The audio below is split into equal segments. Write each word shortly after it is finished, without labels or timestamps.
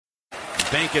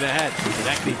banking ahead.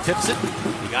 Konechny tips it.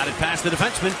 He got it past the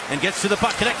defenseman and gets to the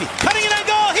puck. Konechny cutting it on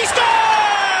goal. He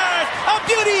scores! A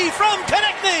beauty from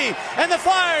Konechny, and the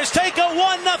Flyers take a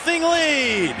 1-0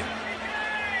 lead.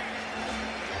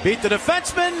 Beat the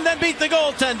defenseman, then beat the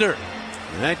goaltender.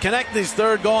 And Konechny's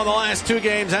third goal in the last 2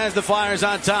 games has the Flyers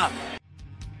on top.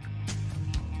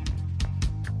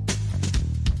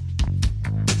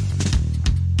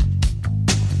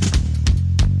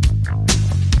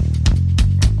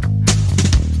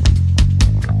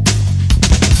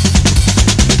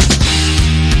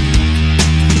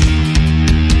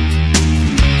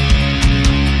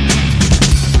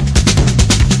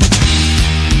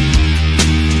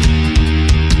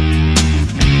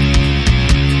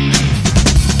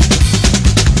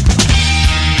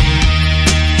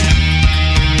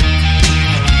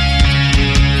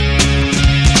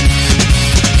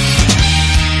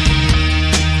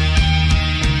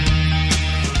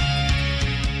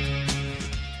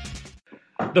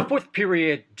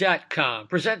 TheFourthPeriod.com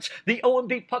presents the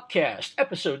O&B Puckcast,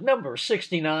 episode number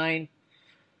 69.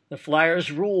 The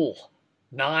Flyers rule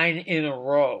 9 in a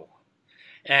row.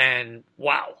 And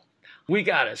wow, we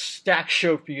got a stacked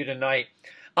show for you tonight.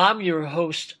 I'm your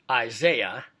host,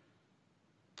 Isaiah.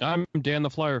 I'm Dan the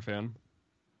Flyer fan.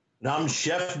 And I'm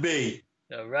Chef B.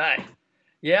 All right.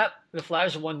 Yep, the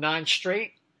Flyers have won 9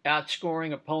 straight,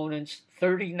 outscoring opponents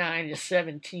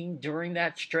 39-17 during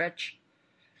that stretch.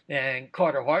 And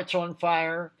Carter Hart's on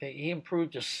fire. He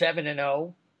improved to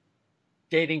 7-0,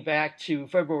 dating back to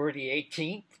February the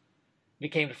 18th.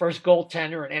 Became the first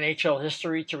goaltender in NHL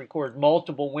history to record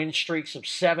multiple win streaks of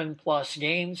 7+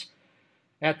 games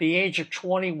at the age of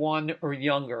 21 or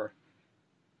younger.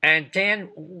 And Dan,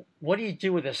 what do you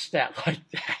do with a stat like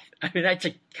that? I mean,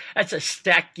 that's a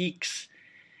stat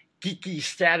geeky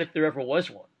stat if there ever was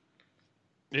one.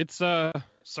 It's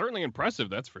certainly impressive,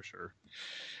 that's for sure.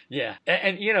 Yeah,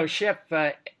 and you know, Shep,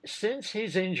 since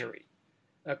his injury,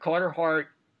 Carter Hart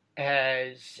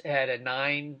has had a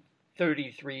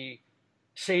 .933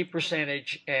 save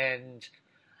percentage, and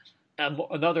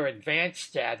another advanced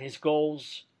stat, his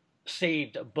goals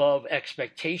saved above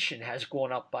expectation has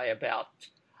gone up by about,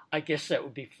 I guess that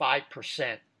would be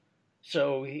 5%.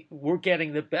 So we're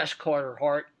getting the best Carter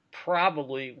Hart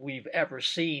probably we've ever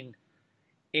seen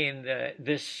in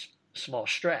this small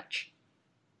stretch.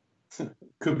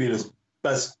 Could be the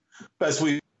best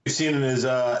we've seen in his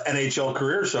NHL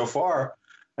career so far.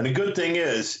 And the good thing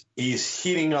is he's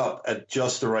heating up at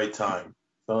just the right time.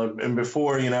 And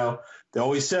before, you know, they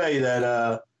always say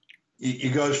that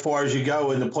you go as far as you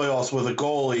go in the playoffs with a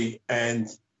goalie, and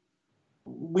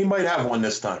we might have one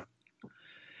this time.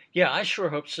 Yeah, I sure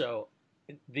hope so.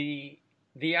 The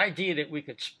idea that we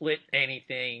could split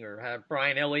anything or have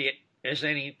Brian Elliott as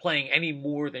playing any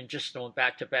more than just on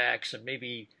back-to-backs and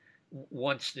maybe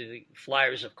once the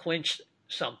Flyers have clinched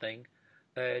something,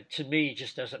 to me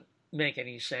just doesn't make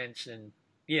any sense. And,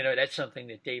 you know, that's something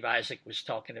that Dave Isaac was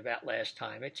talking about last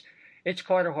time. It's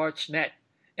Carter Hart's net.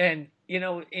 And, you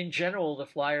know, in general, the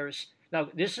Flyers, now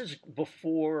this is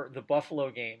before the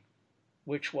Buffalo game,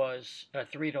 which was a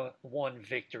 3-1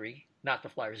 victory. Not the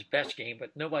Flyers' best game,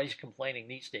 but nobody's complaining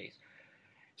these days.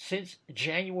 Since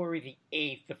January the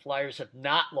 8th, the Flyers have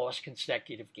not lost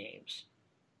consecutive games.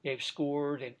 They've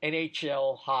scored an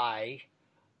NHL high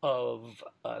of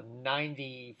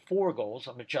 94 goals.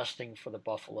 I'm adjusting for the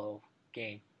Buffalo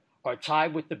game. Are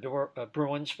tied with the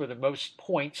Bruins for the most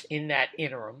points in that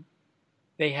interim.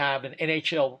 They have an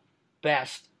NHL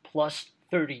best plus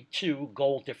 32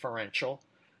 goal differential.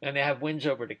 And they have wins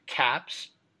over the Caps,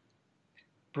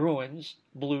 Bruins,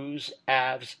 Blues,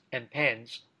 Avs, and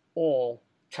Pens, all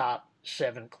top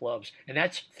 7 clubs. And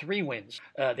that's 3 wins,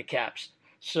 the Caps.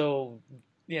 So,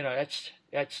 you know,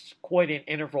 that's quite an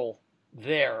interval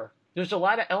there. There's a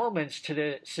lot of elements to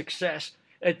the success.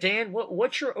 Dan,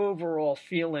 what's your overall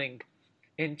feeling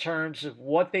in terms of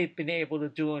what they've been able to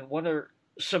do, and what are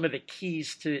some of the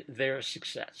keys to their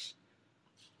success?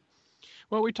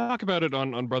 Well, we talk about it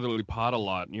on Brotherly Pod a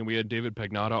lot. You know, we had David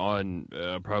Pagnotta on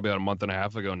probably about a month and a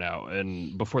half ago now,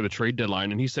 and before the trade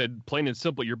deadline, and he said, plain and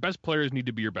simple, your best players need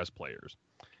to be your best players.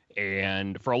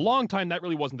 And for a long time, that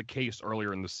really wasn't the case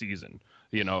earlier in the season.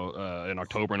 You know, in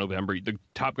October, November, the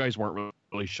top guys weren't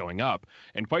really showing up.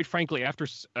 And quite frankly, after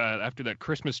that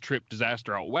Christmas trip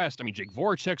disaster out west, I mean, Jake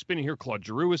Voracek's been here, Claude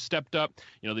Giroux has stepped up.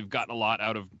 You know, they've gotten a lot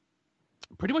out of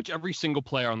pretty much every single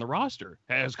player on the roster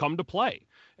has come to play.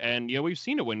 And, you know, we've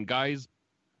seen it when guys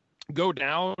go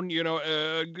down,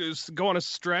 go on a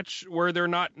stretch where they're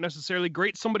not necessarily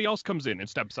great, somebody else comes in and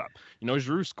steps up.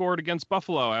 Giroux scored against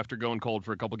Buffalo after going cold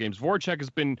for a couple games. Voracek has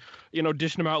been,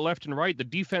 dishing them out left and right. The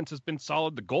defense has been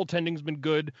solid. The goaltending's been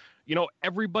good.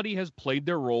 Everybody has played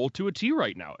their role to a T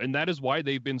right now, and that is why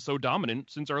they've been so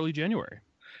dominant since early January.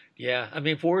 Yeah, I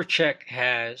mean, Voracek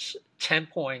has 10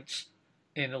 points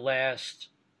in the last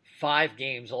 5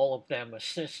 games, all of them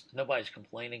assists. Nobody's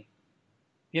complaining.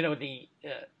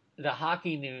 The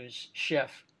Hockey News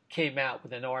chef came out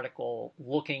with an article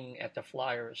looking at the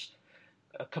Flyers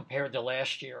compared to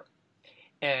last year.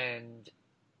 And,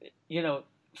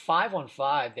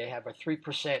 5-on-5, they have a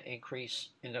 3% increase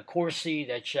in the Corsi,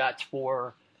 that shots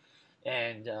for,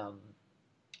 and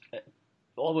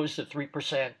almost a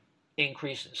 3%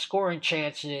 increase in scoring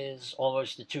chances,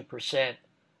 almost a 2%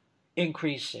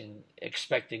 increase in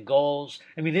expected goals.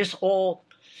 I mean, this all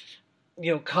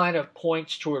kind of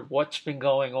points toward what's been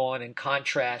going on in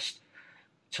contrast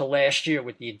to last year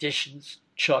with the additions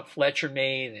Chuck Fletcher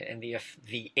made and the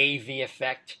AV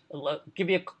effect. I'll give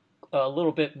you a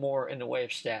little bit more in the way of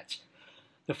stats.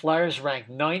 The Flyers ranked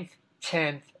 9th,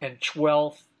 10th, and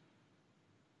 12th,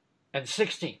 and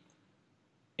 16th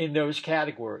in those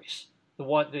categories. The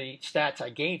stats I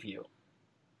gave you.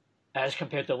 As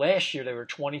compared to last year, they were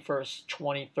 21st,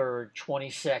 23rd,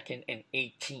 22nd, and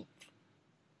 18th.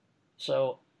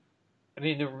 So, I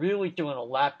mean, they're really doing a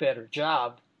lot better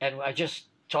job. And I just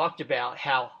talked about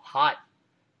how hot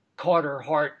Carter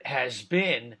Hart has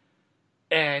been.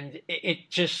 And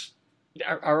it just,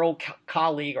 our old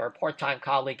colleague, our part-time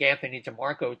colleague, Anthony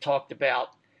DeMarco, talked about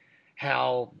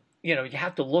how, you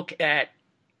have to look at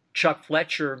Chuck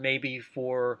Fletcher maybe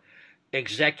for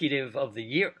Executive of the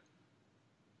Year.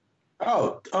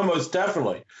 Oh, almost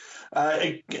definitely.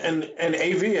 And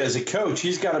AV as a coach,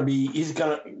 he's got to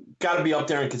be up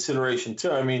there in consideration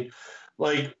too. I mean,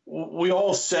 like we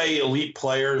all say elite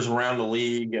players around the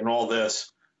league and all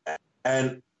this,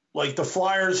 and like the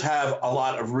Flyers have a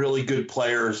lot of really good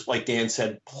players, like Dan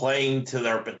said, playing to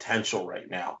their potential right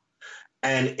now.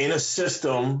 And in a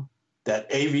system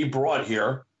that AV brought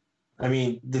here, I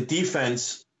mean, the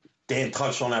defense, Dan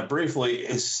touched on that briefly,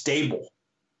 is stable.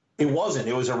 It wasn't.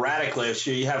 It was erratic last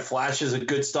year. You have flashes of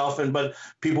good stuff, but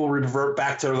people revert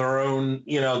back to their own,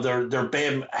 their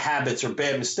bad habits or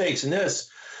bad mistakes. And this,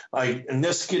 like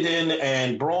Niskanen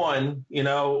and Braun,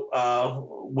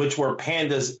 which were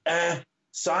Panda's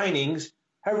signings,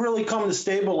 have really come to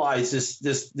stabilize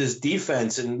this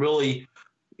defense and really,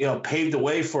 paved the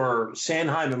way for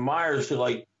Sanheim and Myers to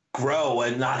like grow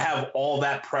and not have all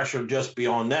that pressure just be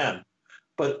on them.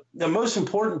 But the most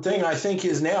important thing I think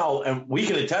is now, and we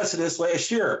can attest to this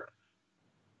last year,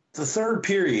 the third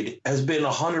period has been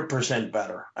 100%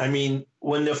 better. I mean,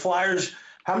 when the Flyers,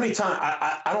 how many times,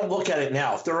 I don't look at it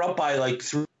now. If they're up by like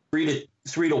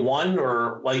 3-1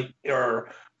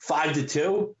 or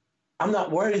 5-2, I'm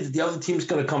not worried that the other team's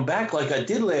going to come back like I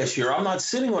did last year. I'm not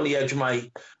sitting on the edge of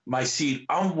my seat.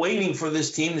 I'm waiting for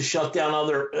this team to shut down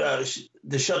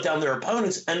their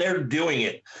opponents, and they're doing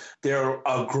it. They're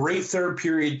a great third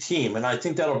period team, and I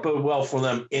think that'll bode well for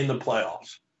them in the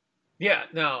playoffs. Yeah,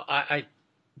 no, I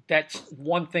that's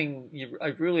one thing I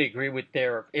really agree with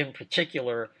there in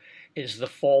particular is the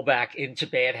fallback into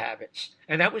bad habits.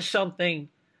 And that was something,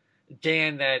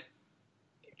 Dan, that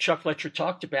Chuck Fletcher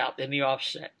talked about in the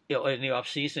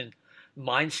off-season,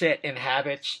 mindset and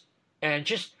habits, and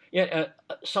just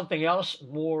something else,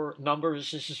 more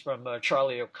numbers. This is from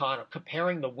Charlie O'Connor,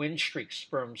 comparing the win streaks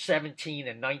from 17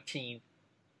 and 19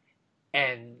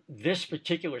 and this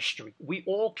particular streak. We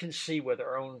all can see with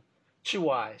our own 2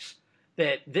 eyes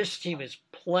that this team is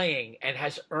playing and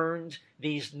has earned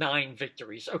these 9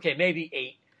 victories. Okay, maybe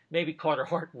 8. Maybe Carter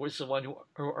Hart was the one who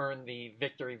earned the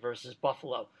victory versus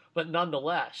Buffalo. But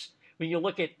nonetheless, when you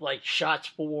look at like shots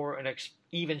for and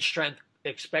even strength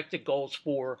expected goals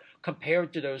for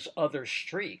compared to those other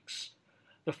streaks,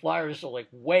 the Flyers are like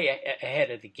way ahead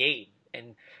of the game.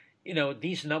 And,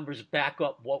 these numbers back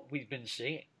up what we've been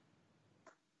seeing.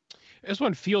 This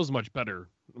one feels much better,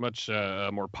 much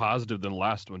more positive than the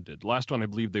last one did. Last one, I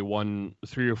believe they won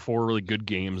 3 or 4 really good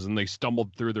games, and they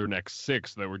stumbled through their next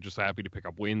 6 that were just happy to pick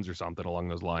up wins or something along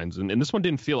those lines. And this one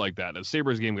didn't feel like that. The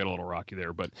Sabres game got a little rocky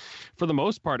there, but for the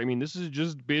most part, I mean, this has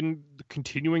just been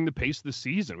continuing the pace of the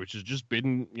season, which has just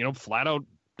been, flat out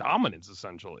dominance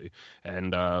essentially.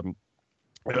 And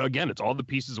again, it's all the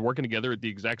pieces working together at the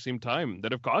exact same time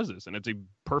that have caused this, and it's a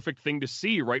perfect thing to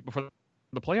see right before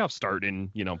the playoffs start in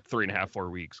 3.5, 4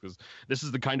 weeks, because this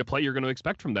is the kind of play you're going to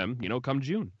expect from them come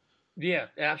June. Yeah,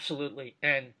 absolutely.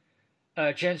 And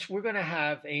gents, we're going to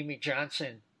have Amy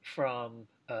Johnson from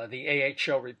the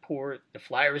AHL Report, the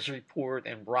Flyers Report,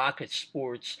 and Rocket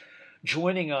Sports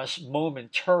joining us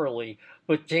momentarily.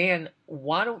 But Dan,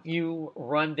 why don't you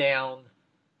run down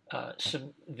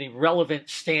the relevant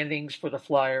standings for the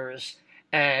Flyers?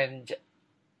 And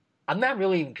I'm not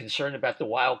really even concerned about the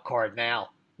wild card now.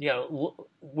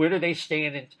 Where do they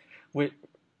stand with,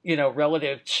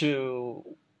 relative to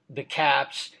the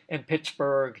Caps and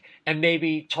Pittsburgh, and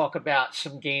maybe talk about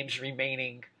some games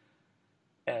remaining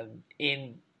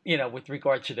with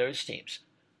regard to those teams.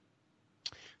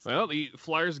 Well, the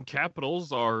Flyers and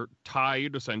Capitals are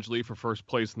tied essentially for first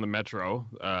place in the Metro.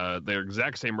 Their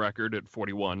exact same record at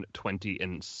 41, 20,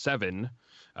 and 7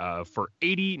 for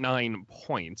 89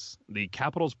 points. The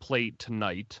Capitals play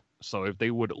tonight. So if they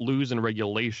would lose in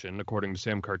regulation, according to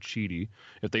Sam Carchidi,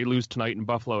 if they lose tonight in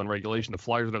Buffalo in regulation, the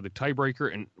Flyers would have the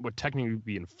tiebreaker and would technically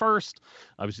be in first.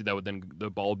 Obviously, that would then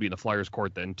the ball would be in the Flyers'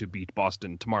 court then to beat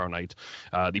Boston tomorrow night.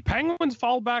 The Penguins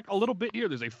fall back a little bit here.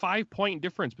 There's a 5-point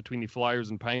difference between the Flyers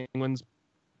and Penguins.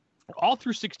 All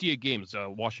through 68 games,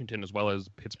 Washington as well as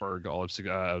Pittsburgh,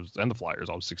 and the Flyers,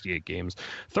 all of 68 games.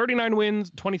 39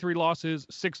 wins, 23 losses,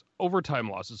 6 overtime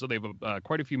losses. So they have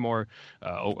quite a few more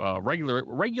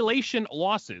regulation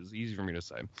losses, easy for me to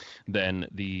say, than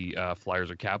the Flyers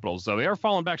or Capitals. So they are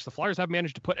falling back. So the Flyers have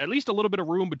managed to put at least a little bit of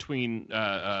room between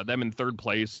them in third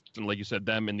place. And like you said,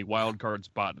 them in the wild card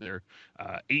spot. They're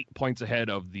 8 points ahead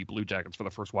of the Blue Jackets for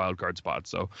the first wild card spot.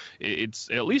 So it's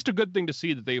at least a good thing to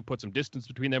see that they put some distance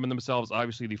between them and themselves.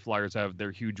 Obviously, the Flyers have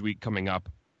their huge week coming up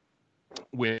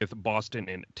with Boston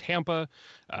and Tampa.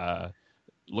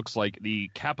 Looks like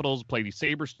the Capitals play the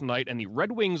Sabres tonight and the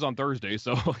Red Wings on Thursday.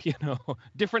 So,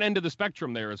 different end of the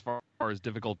spectrum there as far as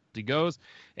difficulty goes.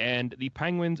 And the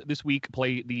Penguins this week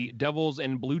play the Devils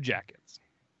and Blue Jackets.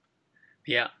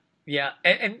 Yeah.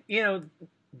 And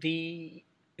the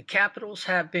Capitals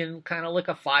have been kind of like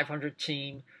a 500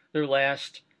 team their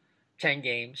last 10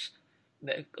 games.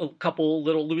 A couple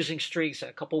little losing streaks and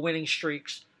a couple winning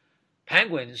streaks.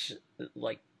 Penguins,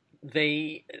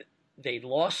 they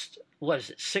lost,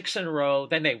 6 in a row,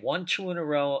 then they won 2 in a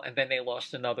row, and then they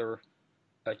lost another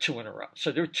 2 in a row.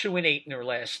 So they're 2-8 in their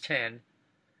last 10.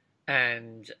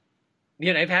 And,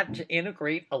 they've had to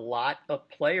integrate a lot of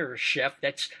players, Chef.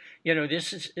 That's,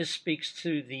 this speaks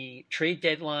to the trade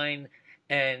deadline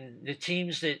and the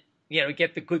teams that,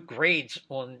 get the good grades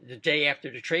on the day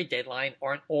after the trade deadline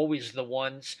aren't always the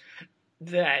ones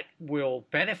that will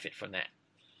benefit from that.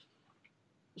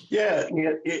 Yeah,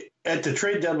 at the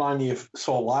trade deadline, you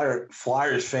saw a lot of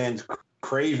Flyers fans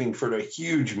craving for the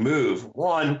huge move.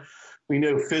 One, we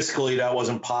knew fiscally that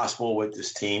wasn't possible with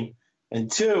this team. And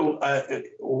two,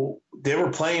 they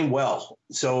were playing well.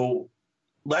 So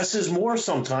less is more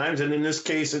sometimes, and in this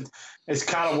case, it's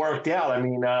kind of worked out. I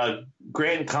mean,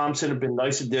 Grant and Thompson have been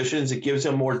nice additions. It gives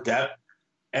them more depth,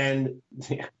 and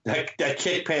that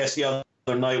kick pass the other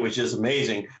night was just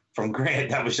amazing from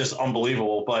Grant. That was just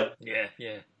unbelievable. But yeah,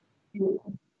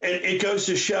 it goes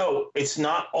to show it's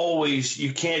not always.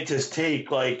 You can't just take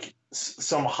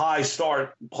some high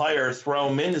start player, throw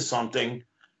them into something,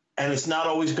 and it's not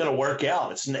always going to work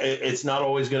out. It's not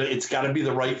always going to. It's got to be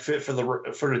the right fit for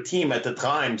the team at the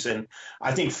times. And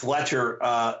I think Fletcher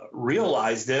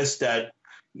realized this, that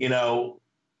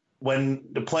when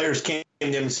the players came to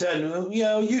him and said,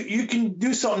 you can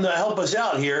do something to help us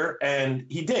out here, and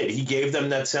he did. He gave them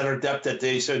that center depth that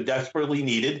they so desperately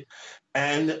needed,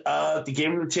 and they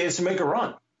gave them a chance to make a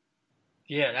run.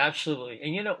 Yeah, absolutely.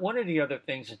 And one of the other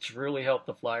things that's really helped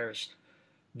the Flyers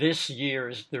this year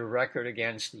is their record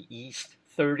against the East,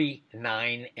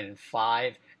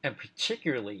 39-5, and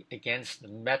particularly against the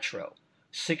Metro,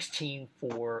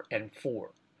 16-4-4.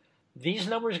 These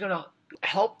numbers are going to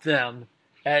help them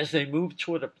as they move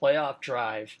toward a playoff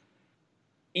drive.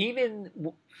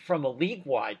 Even from a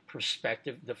league-wide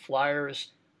perspective, the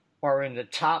Flyers are in the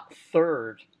top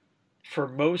third for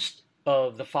most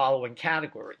of the following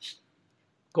categories: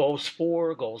 goals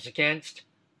for, goals against,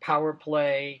 power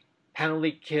play,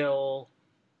 penalty kill,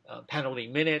 penalty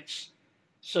minutes.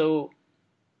 So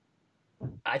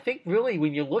I think really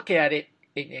when you look at it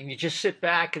and you just sit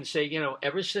back and say,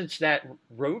 ever since that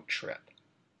road trip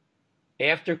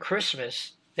after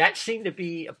Christmas, that seemed to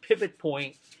be a pivot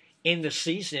point in the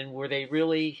season where they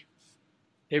really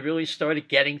started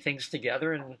getting things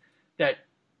together, and that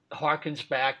harkens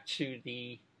back to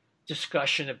the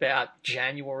discussion about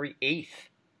January 8th,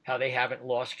 how they haven't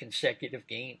lost consecutive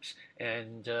games.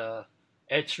 And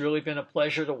it's really been a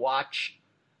pleasure to watch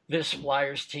this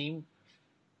Flyers team,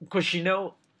 because,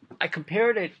 I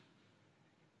compared it,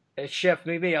 Chef,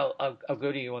 maybe I'll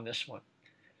go to you on this one.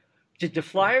 Did the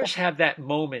Flyers have that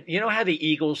moment? You know how the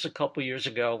Eagles a couple years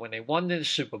ago, when they won the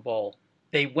Super Bowl,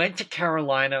 they went to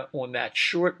Carolina on that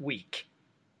short week,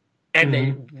 and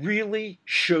they really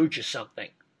showed you something.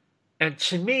 And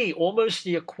to me, almost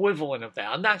the equivalent of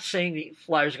that. I'm not saying the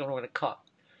Flyers are going to win a cup,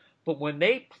 but when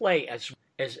they play as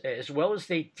well as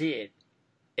they did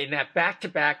in that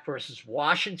back-to-back versus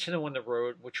Washington on the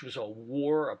road, which was a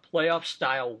war, a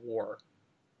playoff-style war,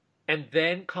 and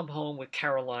then come home with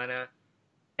Carolina,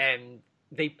 and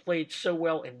they played so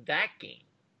well in that game,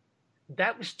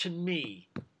 that was, to me,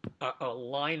 a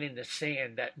line in the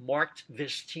sand that marked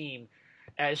this team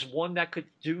as one that could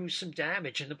do some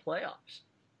damage in the playoffs.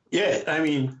 Yeah, I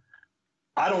mean,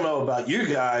 I don't know about you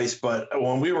guys, but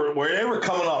when they were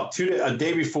coming up a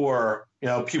day before,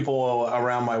 people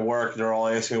around my work, they're all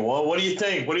asking me, well, what do you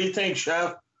think? What do you think,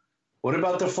 Chef? What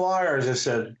about the Flyers? I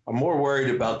said, I'm more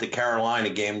worried about the Carolina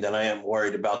game than I am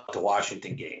worried about the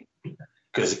Washington game.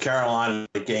 Because the Carolina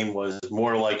game was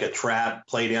more like a trap,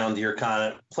 play down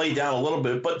a little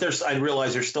bit, but I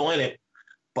realize they're still in it.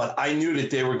 But I knew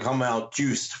that they would come out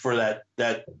juiced for that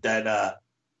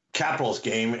Capitals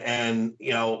game, and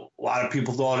a lot of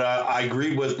people thought I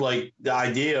agreed with like the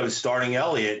idea of starting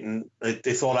Elliott, and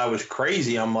they thought I was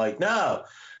crazy. I'm like, no.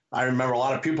 I remember a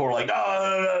lot of people were like,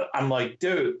 oh, I'm like,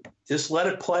 dude, just let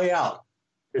it play out.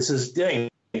 This is thing.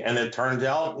 And it turns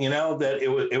out, that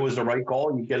it was the right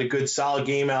call. You get a good solid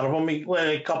game out of him. He let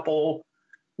a couple,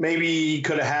 maybe he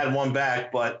could have had one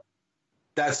back, but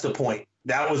that's the point.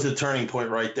 That was the turning point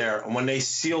right there. And when they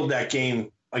sealed that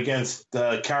game against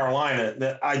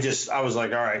Carolina, I was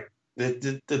like, all right,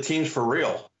 the team's for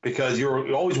real, because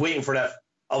you're always waiting for that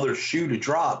other shoe to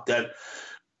drop. That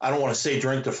I don't want to say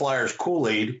drink the Flyers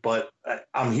Kool-Aid, but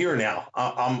I'm here now.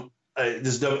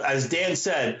 As Dan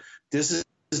said, this is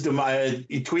he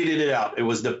tweeted it out. It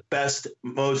was the best,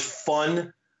 most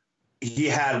fun he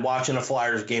had watching a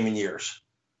Flyers game in years.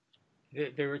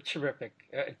 They were terrific.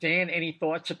 Dan, any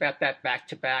thoughts about that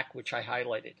back-to-back, which I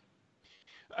highlighted?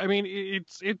 I mean,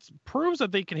 it proves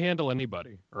that they can handle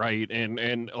anybody, right?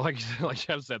 And like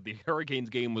Jeff said, the Hurricanes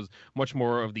game was much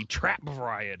more of the trap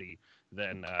variety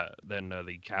than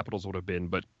the Capitals would have been.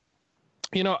 But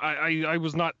I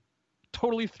was not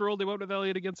totally thrilled they went with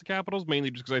Elliott against the Capitals,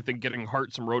 mainly just because I think getting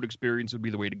Hart some road experience would be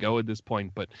the way to go at this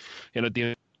point. But at the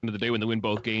end of the day, when they win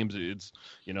both games, it's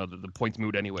the points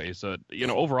moot anyway. So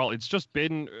overall, it's just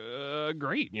been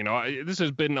great. This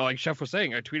has been, like Chef was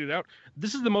saying, I tweeted out,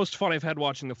 this is the most fun I've had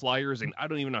watching the Flyers in I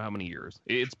don't even know how many years.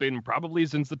 It's been probably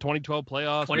since the 2012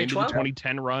 playoffs, maybe the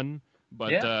 2010 run.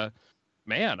 But yeah.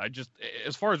 Man,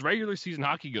 as far as regular season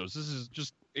hockey goes, this is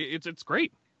just it's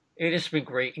great. It has been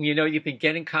great. And you've been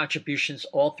getting contributions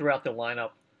all throughout the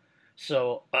lineup.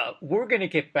 So we're going to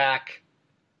get back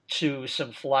to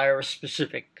some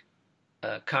Flyer-specific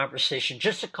conversation.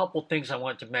 Just a couple things I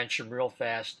wanted to mention real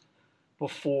fast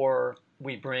before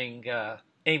we bring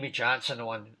Amy Johnson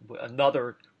on.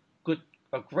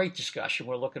 A great discussion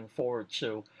we're looking forward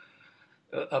to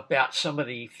about some of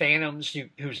the Phantoms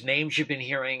whose names you've been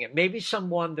hearing, and maybe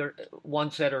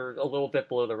ones that are a little bit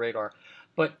below the radar.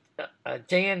 But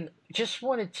Dan, just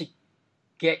wanted to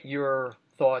get your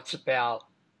thoughts about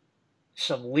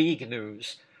some league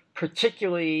news,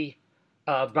 particularly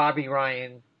Bobby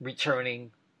Ryan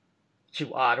returning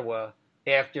to Ottawa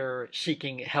after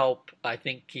seeking help. I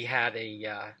think he had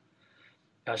a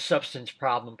substance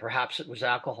problem. Perhaps it was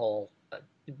alcohol.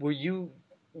 Were you,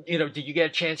 did you get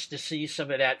a chance to see some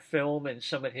of that film and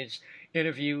some of his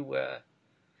interview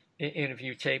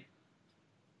tape?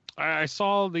 I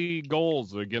saw the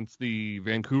goals against the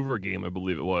Vancouver game, I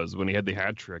believe it was, when he had the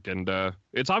hat trick, and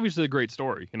it's obviously a great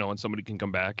story, when somebody can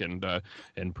come back and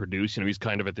produce. He's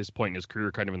kind of at this point in his career,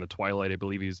 kind of in the twilight. I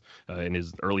believe he's in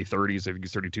his early 30s. I think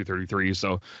he's 32, 33.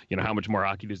 So, how much more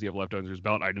hockey does he have left under his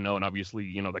belt? I don't know. And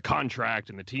obviously, the contract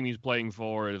and the team he's playing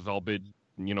for has all been,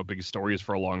 big stories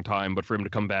for a long time. But for him to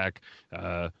come back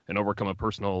and overcome a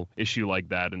personal issue like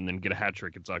that and then get a hat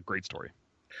trick, it's a great story.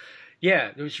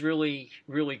 Yeah, it was really,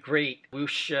 really great.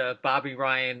 Wish Bobby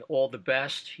Ryan all the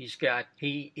best. He signed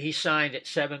at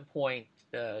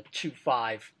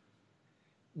 $7.25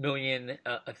 million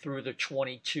through the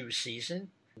 22 season.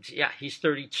 Yeah, he's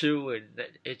 32, and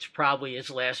it's probably his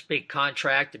last big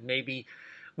contract. And maybe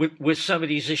with some of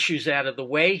these issues out of the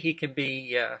way, he can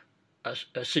be a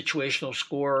situational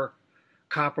scorer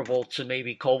comparable to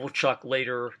maybe Kovalchuk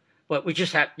later. But we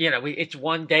just have, it's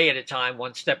one day at a time,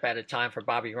 one step at a time for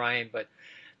Bobby Ryan. But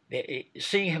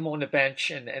seeing him on the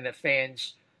bench and the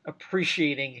fans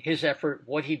appreciating his effort,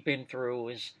 what he'd been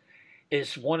through,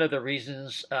 is one of the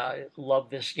reasons I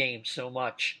love this game so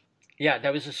much. Yeah,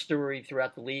 that was a story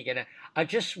throughout the league. And I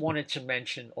just wanted to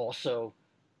mention also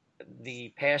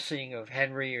the passing of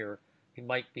Henry, or he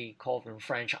might be called in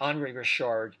French, Henri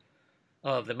Richard,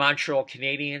 of the Montreal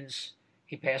Canadiens.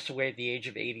 He passed away at the age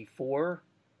of 84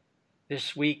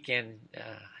 this week, and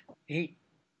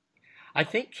I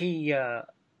think he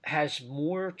has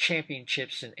more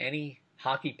championships than any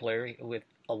hockey player, with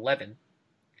 11,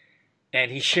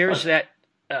 and he shares that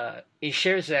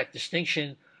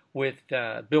distinction with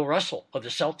Bill Russell of the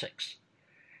Celtics.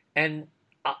 And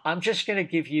I'm just going to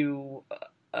give you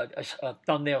a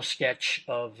thumbnail sketch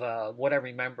of what I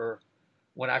remember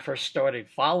when I first started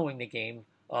following the game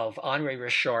of Henri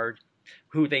Richard,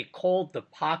 who they called the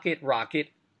Pocket Rocket,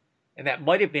 and that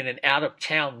might have been an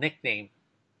out-of-town nickname,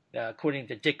 according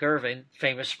to Dick Irvin,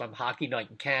 famous from Hockey Night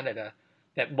in Canada,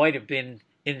 that might have been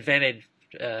invented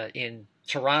in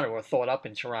Toronto or thought up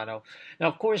in Toronto. Now,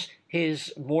 of course,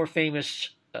 his more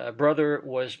famous brother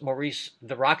was Maurice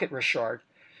the Rocket Richard.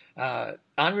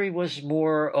 Henri was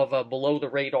more of a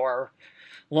below-the-radar,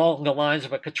 along the lines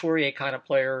of a Couturier kind of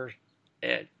player,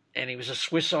 and he was a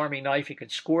Swiss Army knife. He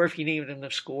could score if you needed him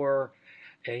to score.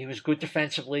 He was good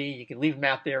defensively. You could leave him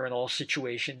out there in all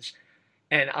situations.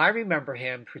 And I remember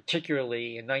him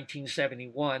particularly in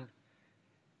 1971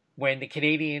 when the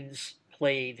Canadiens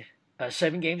played a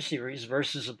 7-game series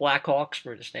versus the Blackhawks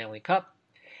for the Stanley Cup.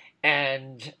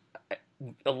 And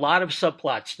a lot of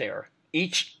subplots there.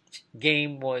 Each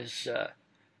game was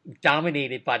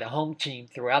dominated by the home team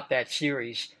throughout that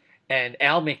series. And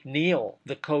Al McNeil,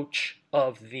 the coach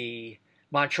of the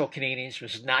Montreal Canadiens,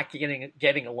 was not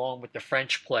getting along with the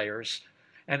French players.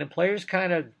 And the players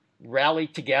kind of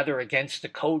rallied together against the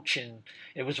coach, and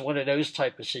it was one of those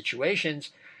type of situations.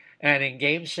 And in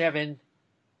Game 7,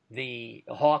 the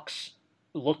Hawks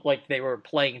looked like they were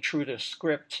playing true to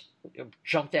script,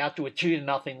 jumped out to a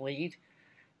 2-0 lead.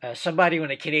 Somebody when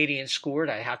the Canadiens scored,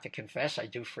 I have to confess, I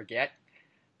do forget,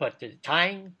 but the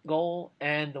tying goal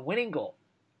and the winning goal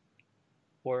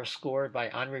were scored by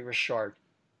Henri Richard.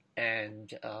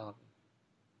 And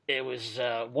it was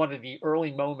one of the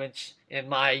early moments in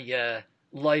my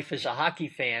life as a hockey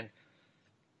fan,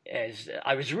 as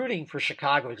I was rooting for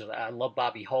Chicago because I love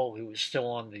Bobby Hull, who was still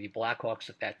on the Blackhawks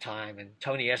at that time, and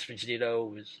Tony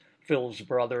Esposito was Phil's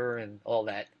brother and all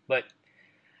that. But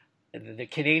the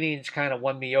Canadiens kind of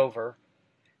won me over,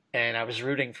 and I was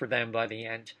rooting for them by the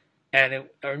end. And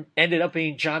it ended up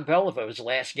being John Beliveau's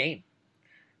last game.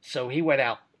 So he went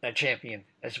out a champion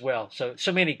as well.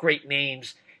 So many great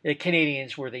names. The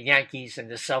Canadiens were the Yankees and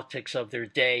the Celtics of their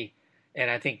day. And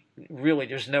I think really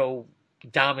there's no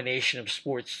domination of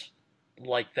sports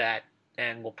like that.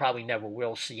 And we'll probably never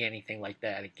will see anything like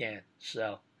that again.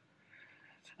 So,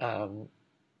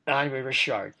 Henri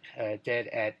Richard, dead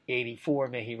at 84.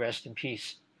 May he rest in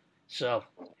peace. So,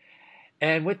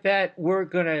 and with that, we're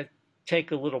going to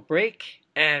take a little break.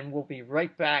 And we'll be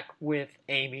right back with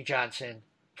Amy Johnson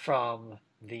from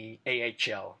the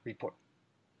AHL report.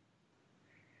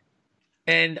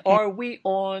 And are we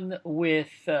on with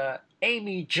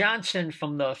Amy Johnson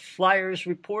from the Flyers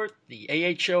report, the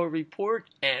AHL report,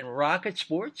 and Rocket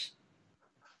Sports?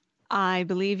 I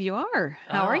believe you are.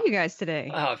 How are you guys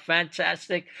today?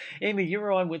 Fantastic. Amy,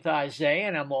 you're on with Isaiah,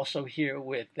 and I'm also here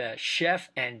with Chef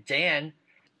and Dan.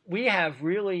 We have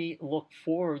really looked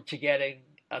forward to getting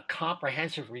a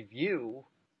comprehensive review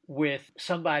with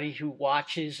somebody who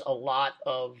watches a lot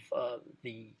of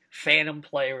the Phantom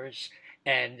players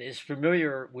and is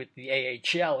familiar with the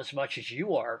AHL as much as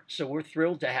you are. So we're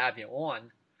thrilled to have you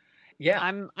on. Yeah,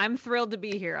 I'm thrilled to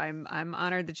be here. I'm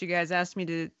honored that you guys asked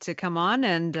me to come on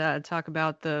and talk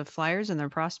about the Flyers and their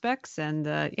prospects. And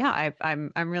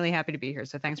I'm really happy to be here.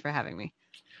 So thanks for having me.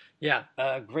 Yeah,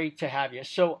 great to have you.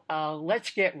 So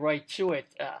let's get right to it.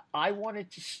 I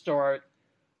wanted to start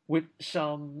with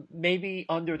some maybe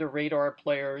under the radar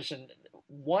players, and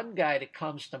one guy that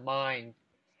comes to mind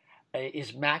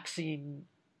is Maxim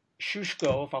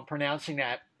Shushko, if I'm pronouncing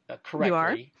that correctly. You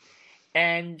are.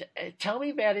 And tell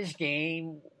me about his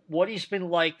game, what he's been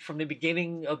like from the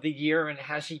beginning of the year, and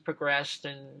has he progressed,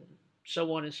 and so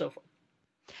on and so forth.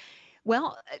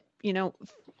 Well,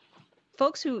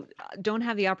 folks who don't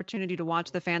have the opportunity to watch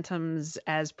the Phantoms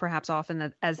as perhaps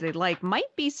often as they'd like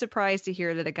might be surprised to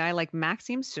hear that a guy like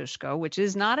Maxim Shushko, which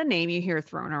is not a name you hear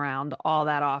thrown around all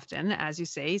that often, as you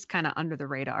say, he's kind of under the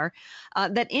radar,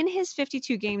 that in his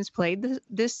 52 games played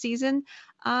this season,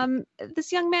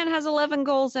 this young man has 11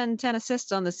 goals and 10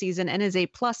 assists on the season and is a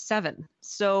 +7.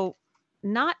 So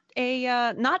not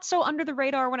so under the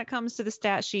radar when it comes to the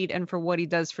stat sheet and for what he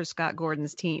does for Scott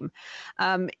Gordon's team.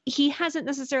 He hasn't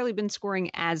necessarily been scoring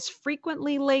as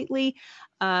frequently lately.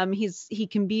 He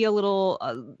can be a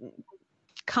little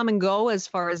come and go as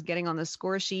far as getting on the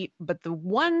score sheet, but the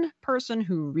one person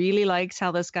who really likes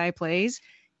how this guy plays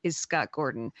Scott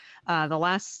Gordon. One of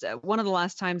the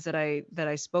last times that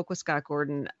I spoke with Scott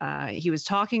Gordon, he was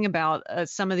talking about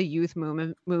some of the youth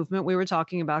movement. We were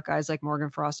talking about guys like Morgan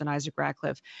Frost and Isaac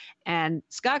Ratcliffe, and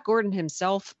Scott Gordon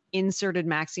himself inserted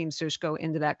Maxime Sushko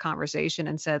into that conversation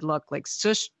and said, "Look, like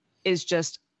Sush is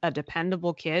just a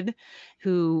dependable kid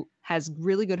who has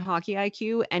really good hockey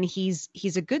IQ, and he's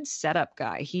a good setup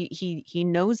guy. He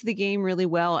knows the game really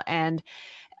well, and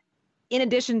in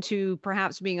addition to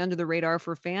perhaps being under the radar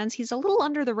for fans, he's a little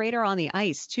under the radar on the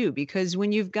ice too, because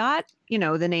when you've got,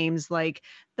 the names like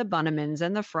the Bunnemans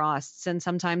and the Frosts and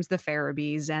sometimes the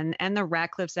Farabys and the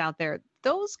Ratcliffes out there,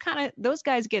 those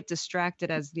guys get distracting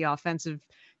as the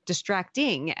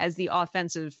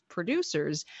offensive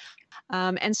producers.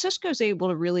 And Sushko's able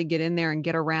to really get in there and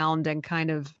get around and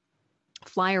kind of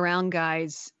fly around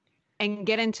guys and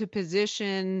get into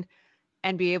position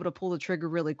and be able to pull the trigger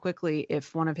really quickly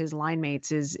if one of his line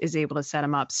mates is able to set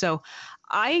him up. So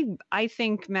I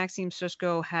think Maxime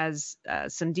Sushko has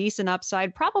some decent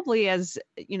upside, probably as,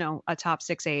 a top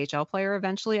 6 AHL player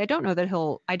eventually. I don't know that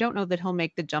he'll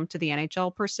make the jump to the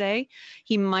NHL per se.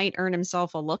 He might earn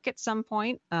himself a look at some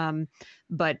point.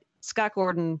 But Scott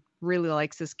Gordon really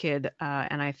likes this kid,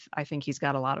 and I think he's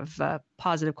got a lot of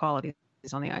positive qualities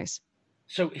on the ice.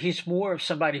 So he's more of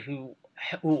somebody who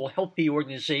will help the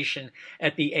organization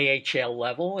at the AHL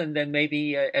level, and then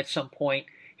maybe at some point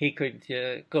he could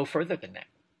go further than that.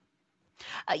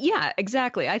 Yeah,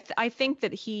 exactly. I think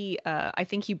that he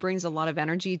brings a lot of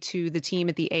energy to the team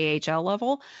at the AHL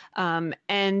level,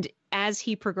 and as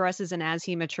he progresses and as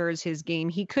he matures his game,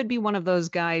 he could be one of those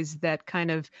guys that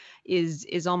kind of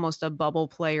is almost a bubble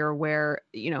player where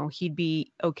he'd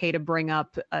be okay to bring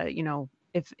up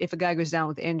if a guy goes down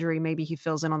with injury, maybe he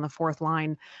fills in on the fourth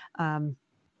line,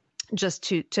 just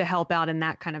to help out in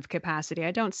that kind of capacity.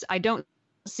 I don't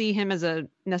see him as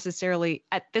necessarily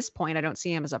at this point. I don't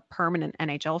see him as a permanent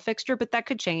NHL fixture, but that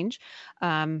could change.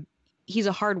 He's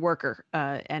a hard worker,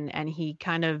 and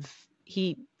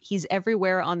he's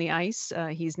everywhere on the ice.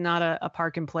 He's not a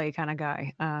park and play kind of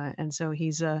guy, and so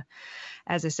he's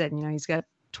as I said, he's got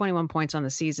 21 points on the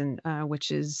season, which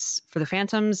is for the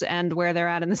Phantoms and where they're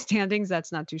at in the standings.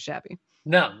 That's not too shabby.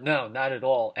 No, not at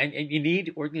all. And you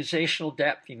need organizational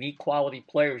depth. You need quality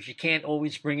players. You can't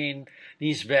always bring in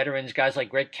these veterans, guys like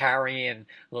Greg Carey and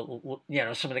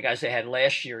some of the guys they had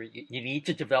last year. You need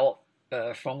to develop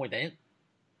from within.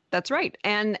 That's right.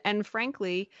 And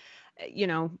frankly,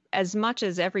 as much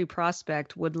as every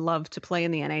prospect would love to play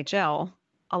in the NHL,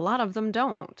 a lot of them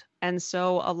don't. And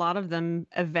so a lot of them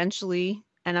eventually,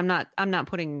 and I'm not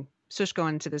putting Sushko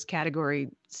into this category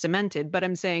cemented, but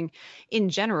I'm saying in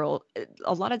general,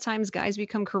 a lot of times guys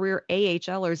become career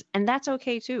AHLers, and that's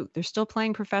okay too. They're still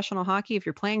playing professional hockey. If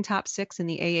you're playing top 6 in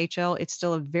the AHL, it's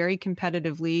still a very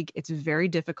competitive league. It's very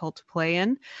difficult to play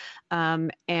in.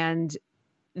 And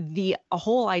the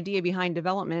whole idea behind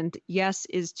development, yes,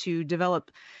 is to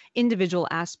develop individual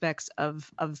aspects of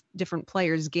different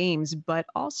players' games, but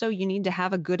also you need to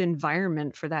have a good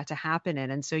environment for that to happen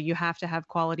in. And so you have to have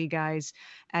quality guys,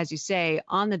 as you say,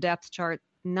 on the depth chart,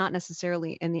 not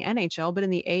necessarily in the NHL, but in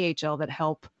the AHL that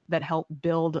help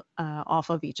build off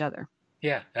of each other.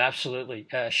 Yeah, absolutely.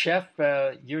 Chef,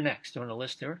 you're next on the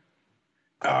list here.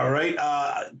 All right.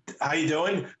 How you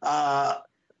doing?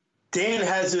 Dan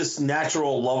has this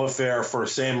natural love affair for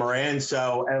Sam Morin,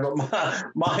 so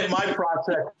my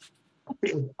process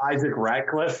is Isaac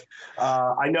Ratcliffe.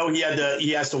 I know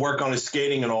he has to work on his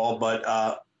skating and all, but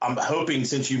I'm hoping,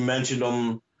 since you mentioned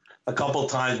him a couple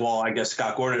of times, well, I guess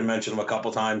Scott Gordon mentioned him a couple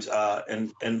of times,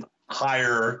 and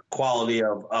higher quality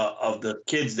of the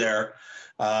kids there.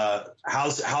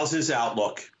 How's his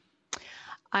outlook?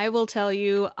 I will tell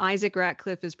you, Isaac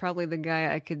Ratcliffe is probably the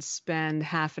guy I could spend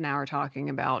half an hour talking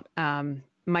about.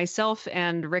 Myself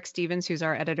and Rick Stevens, who's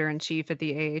our editor-in-chief at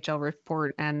the AHL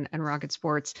Report and Rocket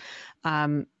Sports,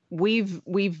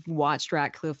 we've watched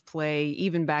Ratcliffe play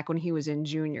even back when he was in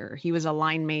junior. He was a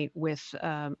line mate with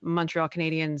Montreal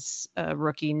Canadiens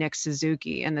rookie Nick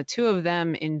Suzuki, and the two of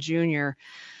them in junior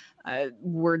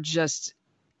were just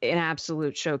an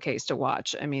absolute showcase to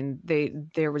watch. I mean,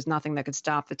 there was nothing that could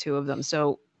stop the two of them.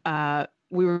 So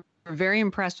we were very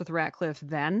impressed with Ratcliffe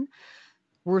then.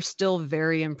 We're still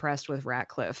very impressed with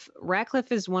Ratcliffe.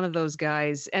 Ratcliffe is one of those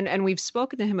guys, and we've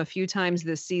spoken to him a few times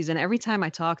this season. Every time I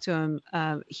talk to him,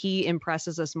 he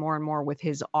impresses us more and more with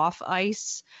his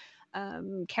off-ice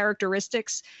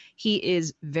characteristics. He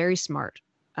is very smart.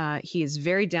 He is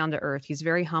very down to earth. He's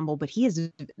very humble, but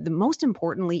most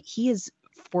importantly,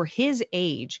 for his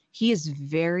age, he is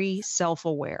very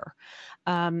self-aware.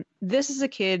 This is a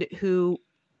kid who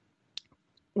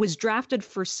was drafted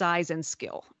for size and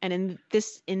skill. And in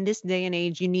this day and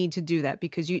age, you need to do that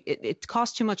because it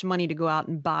costs too much money to go out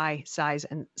and buy size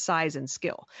and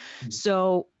skill.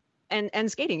 So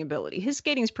and skating ability. His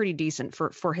skating is pretty decent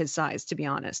for his size, to be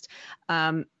honest.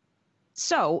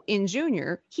 So in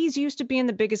junior, he's used to being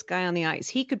the biggest guy on the ice.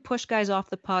 He could push guys off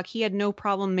the puck. He had no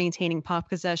problem maintaining puck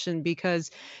possession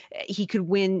because he could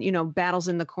win, battles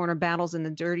in the corner, battles in the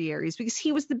dirty areas because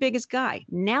he was the biggest guy.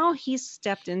 Now he's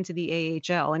stepped into the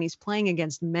AHL and he's playing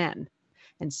against men.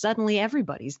 And suddenly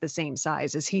everybody's the same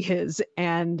size as he is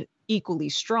and equally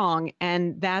strong.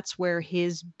 And that's where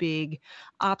his big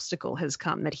obstacle has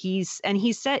come, that he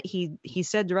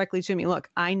said directly to me, look,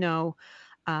 I know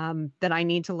that I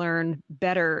need to learn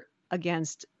better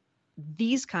against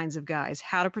these kinds of guys,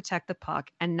 how to protect the puck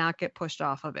and not get pushed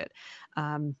off of it.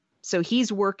 So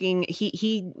he's working.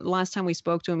 He last time we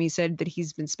spoke to him, he said that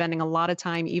he's been spending a lot of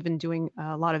time even doing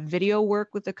a lot of video work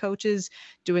with the coaches,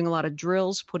 doing a lot of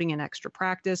drills, putting in extra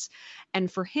practice.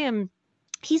 And for him,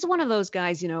 he's one of those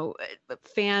guys,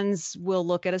 fans will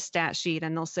look at a stat sheet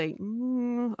and they'll say,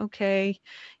 okay,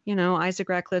 Isaac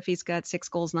Ratcliffe, he's got 6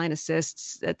 goals, 9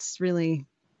 assists. That's really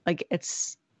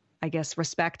it's, I guess,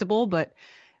 respectable, but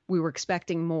we were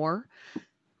expecting more.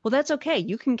 Well, that's okay.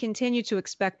 You can continue to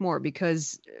expect more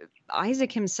because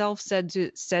Isaac himself said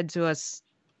to us,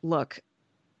 look,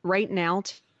 right now,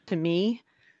 to me,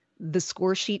 the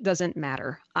score sheet doesn't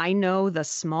matter. I know the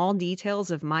small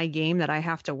details of my game that I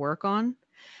have to work on.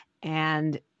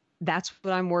 And that's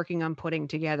what I'm working on putting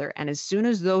together. And as soon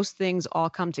as those things all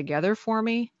come together for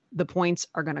me, the points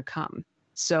are going to come.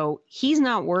 So he's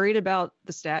not worried about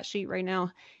the stat sheet right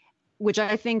now, which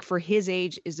I think for his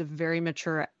age is a very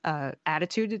mature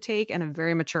attitude to take and a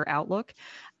very mature outlook.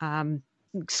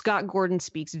 Scott Gordon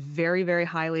speaks very, very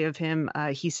highly of him.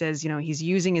 He says, he's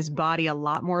using his body a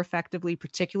lot more effectively,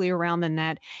 particularly around the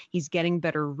net. He's getting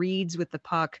better reads with the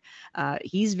puck.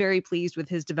 He's very pleased with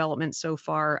his development so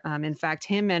far. In fact,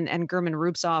 him and German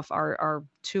Rupsov are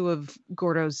 2 of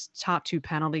Gordo's top 2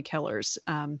 penalty killers.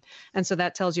 And so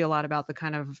that tells you a lot about the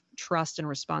kind of trust and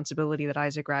responsibility that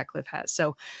Isaac Ratcliffe has.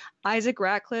 So Isaac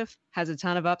Ratcliffe has a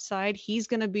ton of upside. He's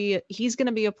going to be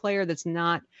a player that's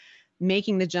not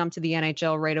making the jump to the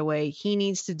NHL right away. He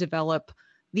needs to develop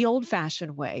the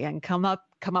old-fashioned way and come up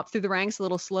through the ranks a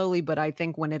little slowly. But I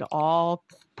think when it all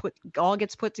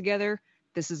gets put together,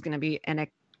 this is going to be an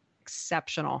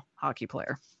exceptional hockey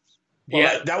player.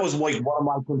 Well, that was one of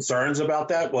my concerns about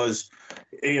that was,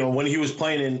 when he was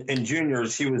playing in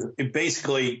juniors,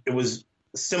 it was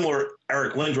a similar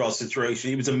Eric Lindros situation.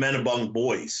 He was a men among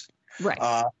boys. Right.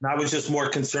 And I was just more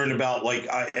concerned about, like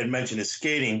I had mentioned, his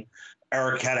skating.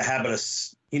 Eric had a habit of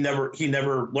he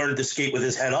never learned to skate with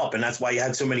his head up, and that's why he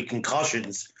had so many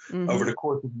concussions over the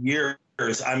course of years.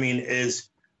 How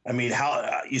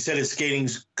you said his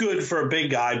skating's good for a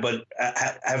big guy, but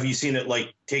have you seen it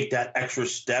take that extra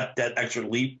step, that extra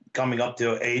leap coming up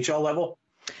to AHL level?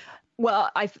 Well,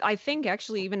 I think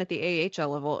actually even at the AHL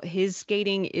level, his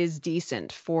skating is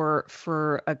decent for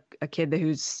a kid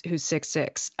who's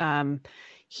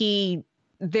 6'6".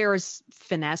 There's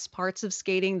finesse parts of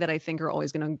skating that I think are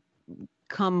always going to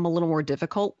come a little more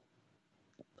difficult,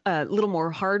 a little more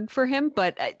hard for him.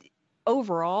 But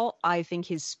overall, I think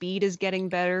his speed is getting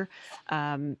better.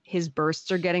 His bursts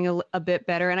are getting a bit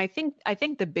better. And I think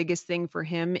the biggest thing for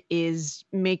him is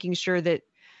making sure that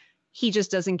he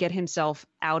just doesn't get himself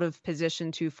out of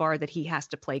position too far that he has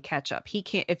to play catch up. He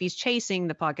can't, if he's chasing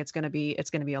the puck, it's going to be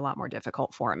a lot more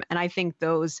difficult for him. And I think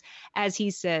those, as he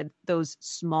said, those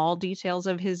small details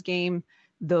of his game,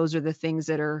 those are the things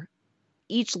that are,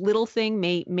 each little thing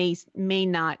may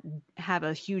not have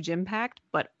a huge impact,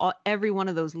 but every one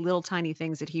of those little tiny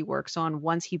things that he works on,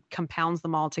 once he compounds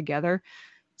them all together,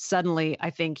 suddenly I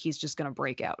think he's just going to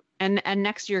break out. And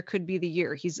next year could be the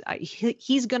year. He's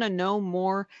going to know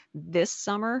more this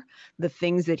summer, the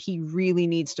things that he really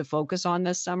needs to focus on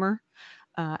this summer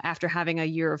after having a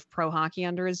year of pro hockey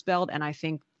under his belt. And I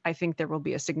think there will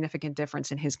be a significant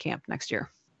difference in his camp next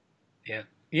year. Yeah.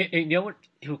 You know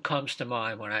who comes to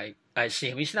mind when I see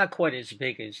him? He's not quite as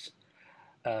big as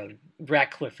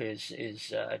Ratcliffe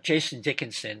is Jason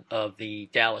Dickinson of the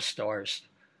Dallas Stars.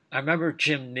 I remember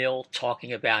Jim Nill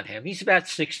talking about him. He's about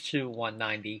 6'2",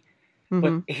 190,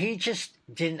 but he just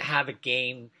didn't have a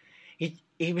game.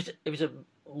 He was a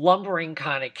lumbering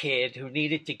kind of kid who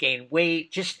needed to gain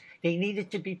weight. They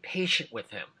needed to be patient with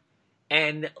him.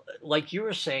 And like you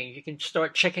were saying, you can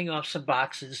start checking off some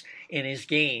boxes in his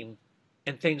game,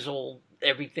 and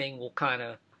everything will kind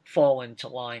of fall into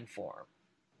line for him.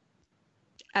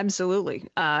 Absolutely.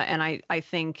 And I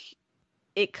think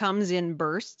it comes in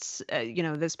bursts.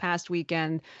 This past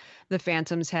weekend, the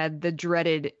Phantoms had the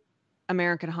dreaded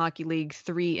American Hockey League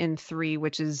 3-3,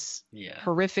 which is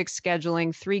horrific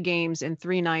scheduling, 3 games in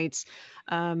 3 nights.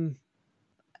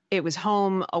 It was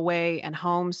home, away, and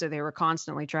home, so they were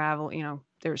constantly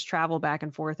there was travel back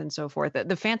and forth and so forth.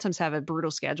 The Phantoms have a brutal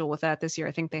schedule with that this year.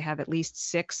 I think they have at least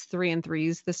 6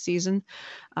 3-3s this season.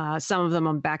 Some of them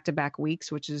on back-to-back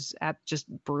weeks, which is just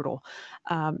brutal.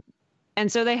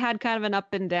 And so they had kind of an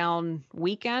up and down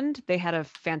weekend. They had a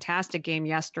fantastic game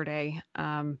yesterday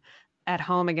at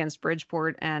home against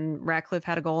Bridgeport, and Ratcliffe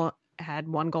had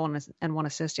 1 goal and 1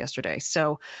 assist yesterday.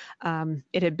 So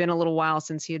it had been a little while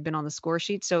since he had been on the score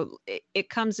sheet. So it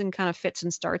comes in kind of fits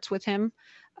and starts with him.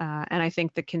 And I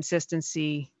think the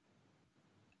consistency,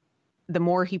 the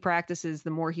more he practices,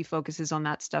 the more he focuses on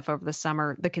that stuff over the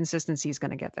summer, the consistency is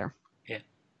going to get there. Yeah.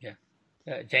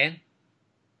 Dan?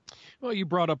 Well, you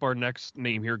brought up our next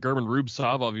name here, German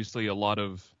Rubtsov. Obviously, a lot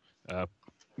of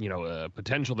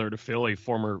potential there to fill, a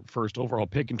former first overall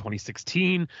pick in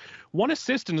 2016. 1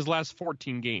 assist in his last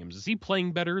 14 games. Is he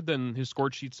playing better than his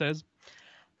score sheet says?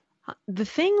 The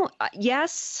thing,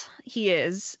 yes, he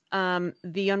is.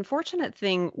 The unfortunate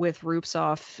thing with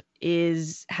Rubtsov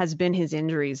has been his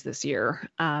injuries this year.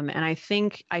 And I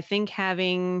think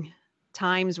having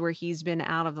times where he's been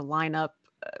out of the lineup,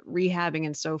 rehabbing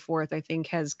and so forth, I think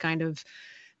has kind of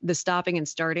the stopping and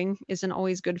starting isn't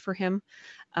always good for him.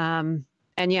 And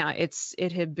yeah,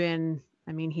 it had been,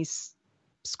 he's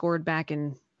scored back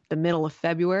in the middle of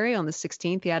February on the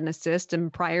 16th. He had an assist.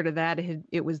 And prior to that,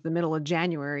 it was the middle of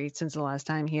January since the last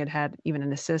time he had even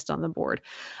an assist on the board.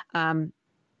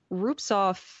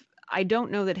 Rubtsov, I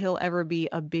don't know that he'll ever be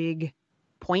a big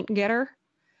point getter,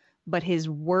 but his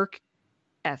work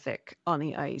ethic on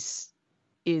the ice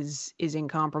is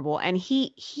incomparable. And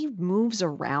he moves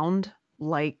around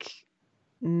like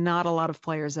not a lot of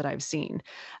players that I've seen.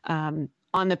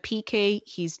 On the PK,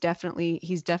 he's definitely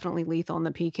lethal on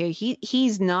the PK.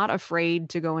 He's not afraid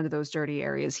to go into those dirty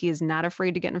areas. He is not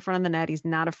afraid to get in front of the net. He's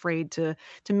not afraid to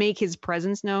make his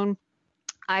presence known.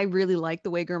 I really like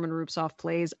the way German Rubtsov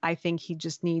plays. I think he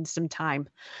just needs some time.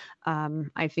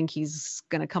 I think he's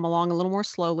going to come along a little more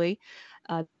slowly.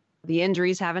 The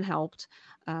injuries haven't helped,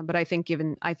 but I think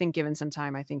given some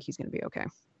time, I think he's going to be okay.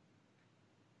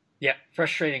 Yeah,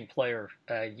 frustrating player.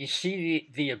 You see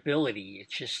the ability. It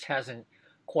just hasn't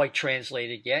quite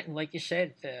translated yet. And like you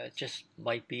said, it just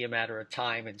might be a matter of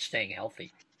time and staying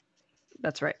healthy.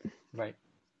 That's right. Right.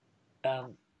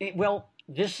 Well,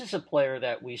 this is a player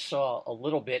that we saw a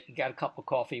little bit, got a cup of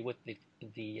coffee with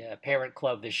the parent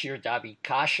club this year, David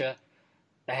Kasha.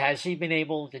 Has he been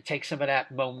able to take some of that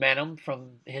momentum from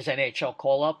his NHL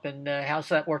call-up? And how's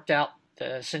that worked out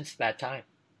since that time?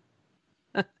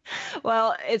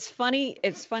 Well, it's funny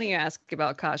you ask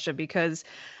about Kasha because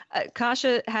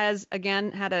Kasha has,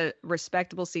 again, had a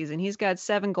respectable season. He's got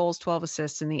 7 goals, 12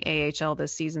 assists in the AHL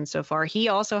this season so far. He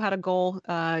also had a goal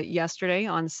yesterday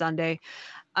on Sunday.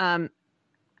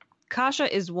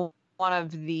 Kasha is one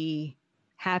of the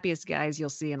happiest guys you'll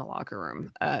see in a locker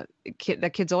room.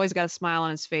 That kid's always got a smile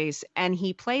on his face, and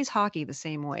he plays hockey the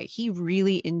same way. He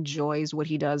really enjoys what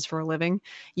he does for a living.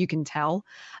 You can tell.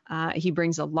 He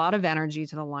brings a lot of energy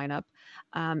to the lineup.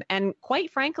 And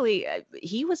quite frankly,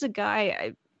 he was a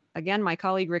guy, again, my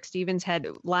colleague Rick Stevens had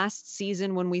last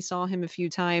season when we saw him a few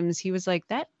times, he was like,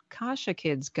 that Kasha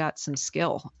kid's got some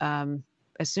skill.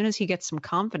 As soon as he gets some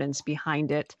confidence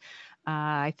behind it,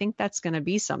 I think that's going to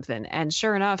be something. And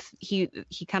sure enough, he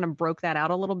kind of broke that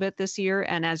out a little bit this year.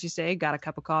 And as you say, got a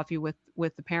cup of coffee with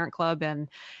the parent club.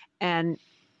 And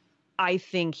I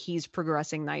think he's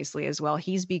progressing nicely as well.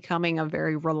 He's becoming a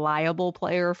very reliable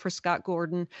player for Scott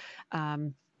Gordon.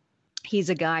 He's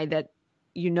a guy that,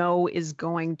 is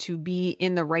going to be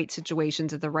in the right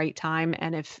situations at the right time.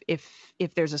 And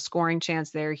if there's a scoring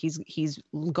chance there, he's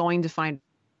going to find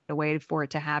a way for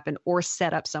it to happen or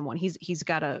set up someone. He's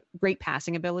got a great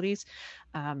passing abilities,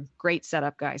 great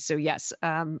setup guy. So yes,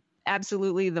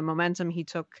 absolutely. The momentum he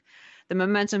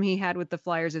had with the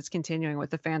Flyers, it's continuing with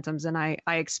the Phantoms. And I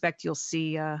expect you'll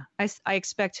see, I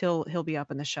expect he'll be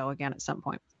up in the show again at some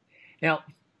point. Now,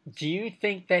 do you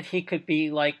think that he could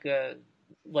be like a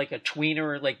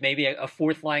tweener, like maybe a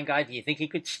fourth line guy? Do you think he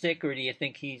could stick, or do you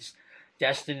think he's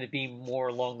destined to be more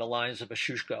along the lines of a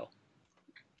Shushko?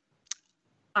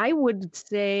 I would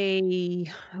say,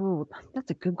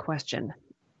 that's a good question.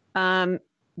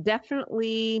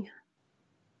 Definitely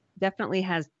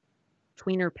has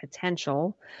tweener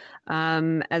potential.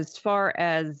 As far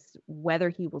as whether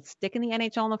he will stick in the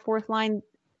NHL on the fourth line,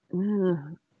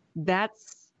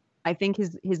 I think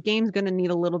his game's going to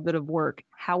need a little bit of work.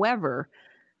 However,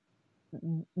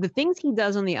 the things he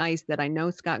does on the ice that I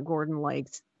know Scott Gordon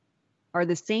likes are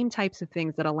the same types of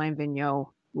things that Alain Vigneault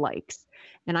likes.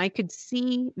 And I could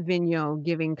see Vigneault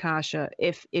giving Kasha,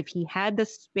 if he had the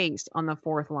space on the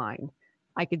fourth line,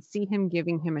 I could see him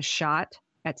giving him a shot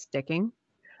at sticking.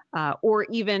 Or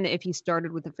even if he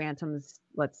started with the Phantoms,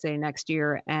 let's say next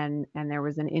year, and there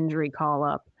was an injury call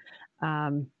up,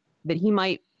 that he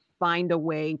might find a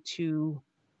way to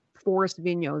force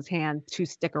Vigneault's hand to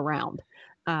stick around.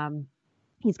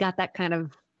 He's got that kind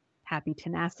of happy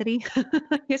tenacity,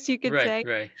 I guess you could say.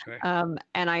 Right.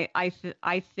 And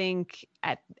I think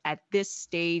at this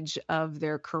stage of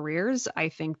their careers, I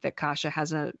think that Kasha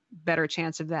has a better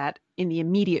chance of that in the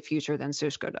immediate future than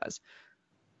Sushko does.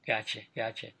 Gotcha.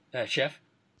 Chef?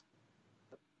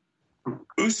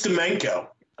 Ustimenko,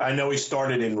 I know he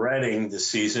started in Reading this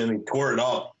season. He tore it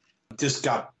up. Just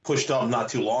got pushed up not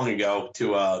too long ago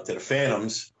to the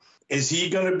Phantoms. Is he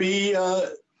going to be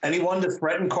anyone to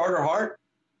threaten Carter Hart?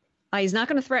 He's not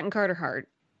going to threaten Carter Hart.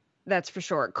 That's for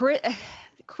sure.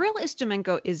 Kirill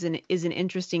Ustimenko is an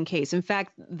interesting case. In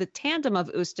fact, the tandem of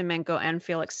Ustimenko and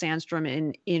Felix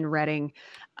Sandstrom in Reading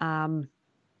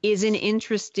is an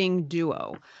interesting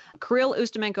duo. Kirill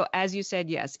Ustimenko, as you said,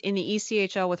 yes, in the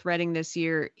ECHL with Reading this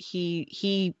year,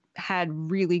 he had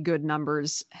really good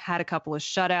numbers, had a couple of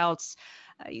shutouts.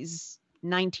 He's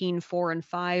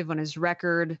 19-4-5 on his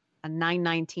record, a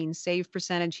 .919 save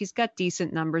percentage. He's got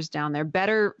decent numbers down there,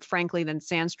 better, frankly, than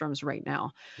Sandstrom's right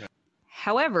now. Yeah.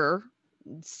 However,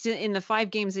 in the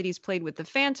 5 games that he's played with the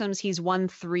Phantoms, he's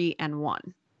 1-3-1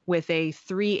 with a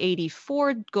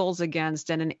 .384 goals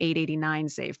against and an .889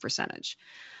 save percentage.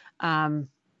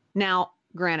 Now,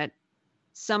 granted,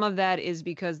 some of that is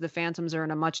because the Phantoms are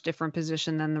in a much different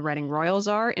position than the Reading Royals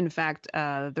are. In fact,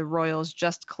 the Royals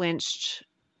just clinched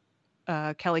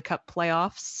Kelly Cup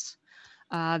playoffs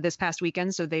this past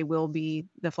weekend, so they will be,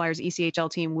 the Flyers ECHL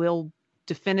team will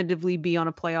definitively be on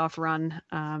a playoff run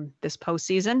this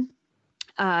postseason.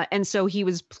 And so he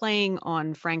was playing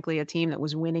on, frankly, a team that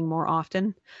was winning more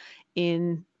often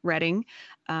in Reading.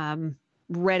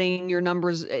 Reading, your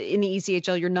numbers in the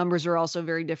ECHL, your numbers are also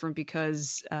very different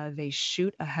because they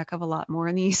shoot a heck of a lot more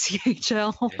in the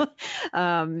ECHL.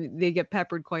 Yeah. They get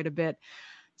peppered quite a bit.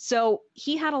 So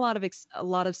he had a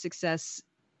lot of success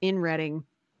in Reading.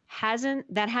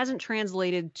 That hasn't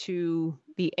translated to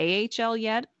the AHL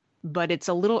yet, but it's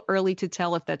a little early to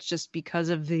tell if that's just because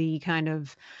of the kind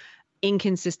of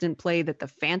inconsistent play that the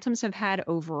Phantoms have had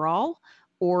overall,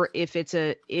 or if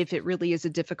it really is a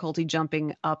difficulty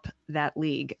jumping up that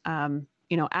league.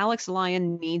 Alex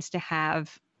Lyon needs to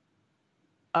have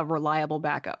a reliable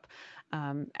backup.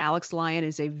 Alex Lyon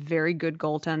is a very good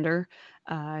goaltender.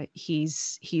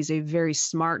 He's a very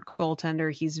smart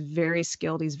goaltender. He's very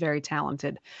skilled. He's very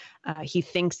talented. He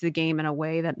thinks the game in a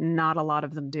way that not a lot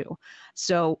of them do.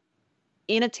 So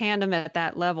in a tandem at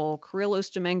that level, Kirill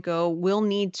Ustimenko will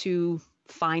need to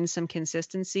find some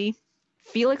consistency.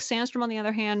 Felix Sandstrom, on the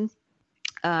other hand,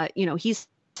 he's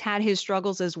had his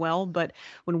struggles as well. But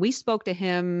when we spoke to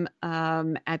him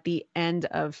at the end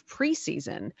of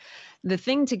preseason, the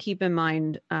thing to keep in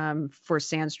mind for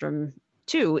Sandstrom,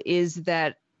 too, is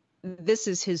that this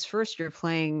is his first year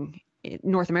playing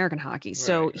North American hockey.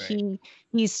 So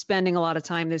he's spending a lot of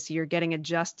time this year getting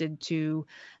adjusted to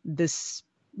this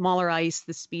smaller ice,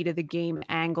 the speed of the game,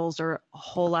 angles are a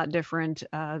whole lot different.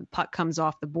 Puck comes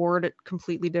off the board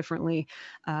completely differently.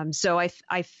 So I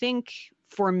think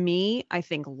for me, I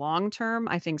think long-term,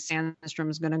 I think Sandstrom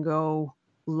is going to go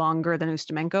longer than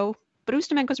Ustimenko, but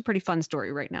Ustimenko's a pretty fun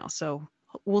story right now. So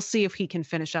we'll see if he can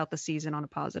finish out the season on a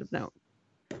positive note.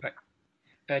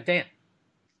 Right. Dan.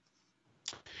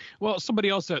 Well, somebody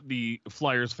else that the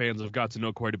Flyers fans have got to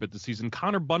know quite a bit this season,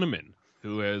 Connor Bunnaman,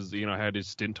 who has, had his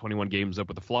stint 21 games up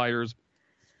with the Flyers,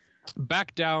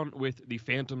 back down with the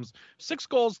Phantoms, 6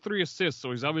 goals, 3 assists.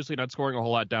 So he's obviously not scoring a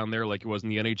whole lot down there like he was in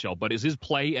the NHL, but is his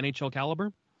play NHL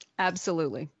caliber?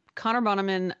 Absolutely. Connor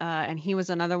Bunnaman, and he was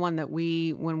another one that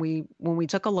when we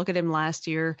took a look at him last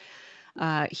year,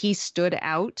 he stood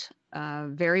out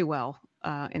very well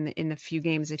in the few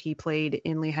games that he played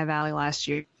in Lehigh Valley last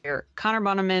year. Connor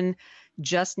Bunnaman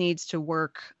just needs to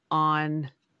work on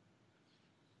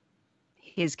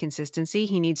his consistency.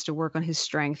 He needs to work on his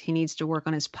strength. He needs to work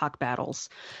on his puck battles.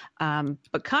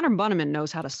 But Connor Bunnaman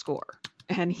knows how to score,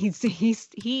 and he's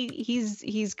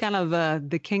kind of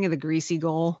the king of the greasy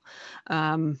goal.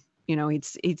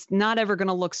 It's not ever going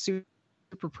to look super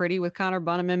pretty with Connor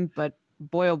Bunnaman, but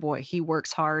boy, oh boy, he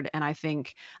works hard. And I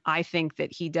think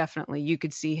that he definitely, you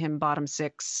could see him bottom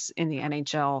 6 in the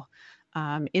NHL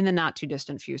in the not too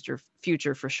distant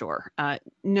future for sure.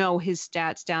 No, his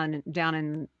stats down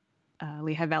in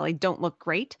Lehigh Valley don't look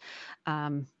great.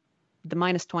 The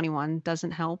minus 21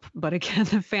 doesn't help, but again,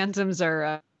 the Phantoms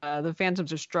are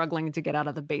struggling to get out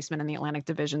of the basement in the Atlantic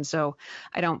Division. So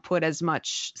I don't put as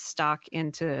much stock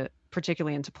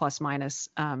particularly into plus minus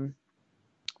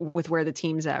with where the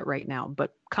team's at right now.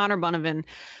 But Connor Bunnavan,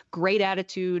 great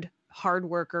attitude, hard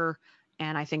worker,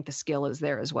 and I think the skill is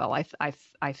there as well.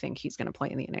 I think he's going to play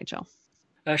in the NHL.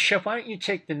 Chef, why don't you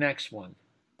take the next one?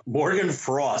 Morgan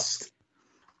Frost.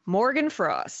 Morgan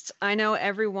Frost. I know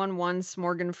everyone wants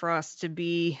Morgan Frost to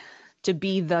be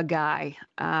the guy.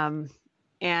 And,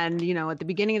 at the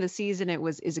beginning of the season,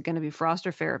 is it going to be Frost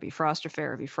or Farabee? Frost or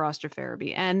Farabee? Frost or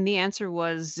Farabee? And the answer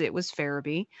was, it was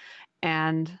Farabee.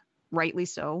 And rightly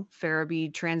so.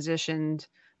 Farabee transitioned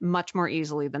much more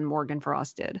easily than Morgan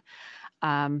Frost did.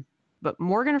 But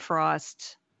Morgan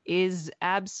Frost is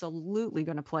absolutely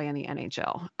going to play in the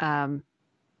NHL.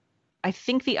 I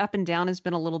think the up and down has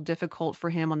been a little difficult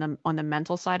for him on the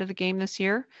mental side of the game this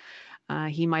year.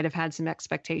 He might have had some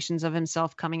expectations of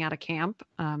himself coming out of camp.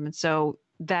 And so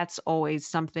that's always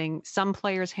something. Some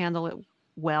players handle it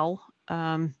well,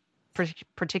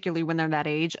 particularly when they're that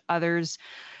age. Others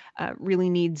really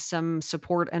need some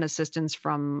support and assistance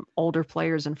from older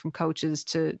players and from coaches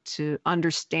to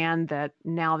understand that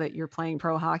now that you're playing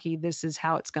pro hockey, this is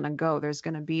how it's going to go. There's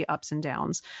going to be ups and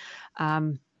downs.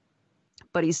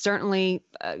 But he's certainly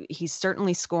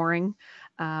scoring.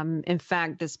 In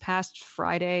fact, this past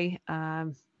Friday,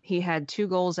 he had 2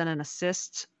 goals and an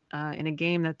assist in a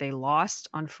game that they lost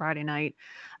on Friday night.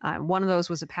 One of those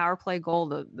was a power play goal.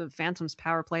 The Phantoms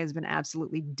power play has been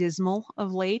absolutely dismal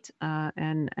of late,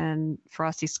 and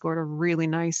Frosty scored a really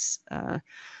nice one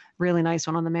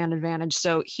on the man advantage.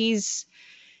 So he's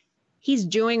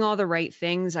doing all the right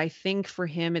things. I think for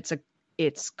him,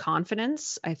 it's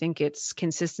confidence. I think it's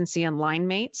consistency on line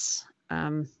mates.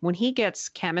 When he gets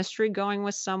chemistry going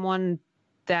with someone,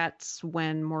 that's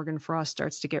when Morgan Frost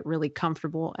starts to get really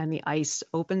comfortable and the ice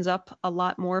opens up a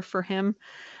lot more for him.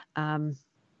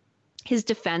 His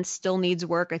defense still needs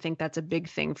work. I think that's a big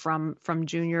thing from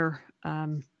junior.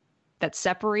 That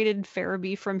separated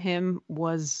Farabee from him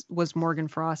was Morgan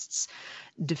Frost's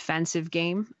defensive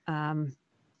game.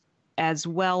 As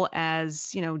well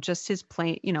as, just his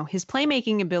his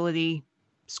playmaking ability,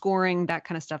 scoring, that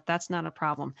kind of stuff. That's not a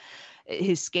problem.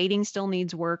 His skating still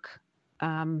needs work.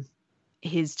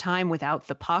 His time without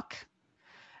the puck,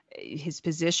 his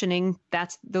positioning,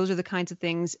 those are the kinds of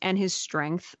things, and his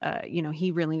strength.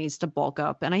 He really needs to bulk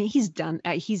up, and he's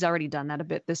already done that a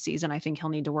bit this season. I think he'll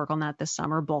need to work on that this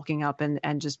summer, bulking up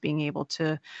and just being able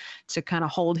to kind of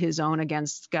hold his own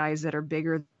against guys that are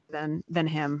bigger than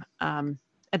him.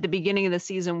 At the beginning of the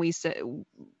season,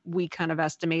 we kind of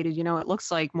estimated, it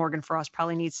looks like Morgan Frost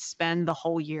probably needs to spend the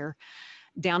whole year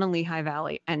down in Lehigh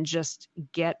Valley and just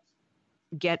get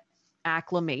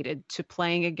acclimated to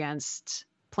playing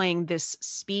this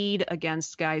speed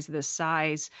against guys this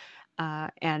size,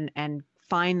 and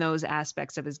find those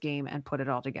aspects of his game and put it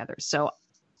all together. So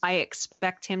I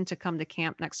expect him to come to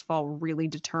camp next fall really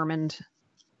determined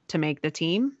to make the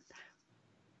team.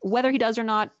 Whether he does or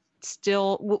not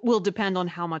still will depend on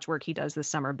how much work he does this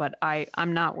summer, but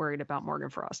I'm not worried about Morgan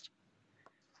Frost.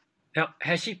 Now,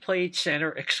 has he played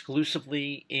center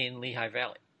exclusively in Lehigh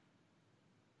Valley?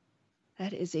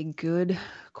 That is a good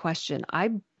question.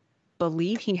 I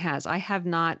believe he has. I have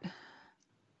not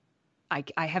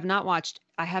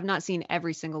seen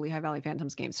every single Lehigh Valley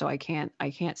Phantoms game, so I can't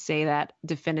say that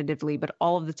definitively, but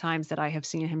all of the times that I have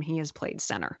seen him, he has played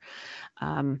center.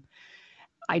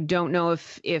 I don't know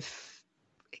if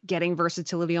getting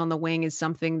versatility on the wing is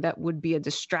something that would be a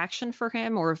distraction for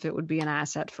him or if it would be an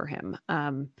asset for him.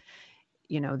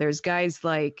 There's guys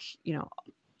like,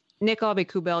 Nick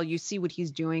Aube-Kubel, you see what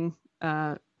he's doing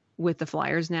with the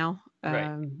Flyers now.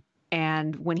 Right.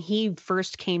 And when he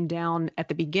first came down at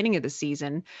the beginning of the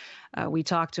season, we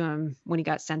talked to him when he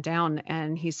got sent down,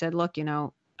 and he said, look,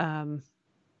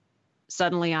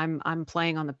 suddenly I'm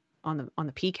playing on the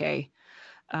PK,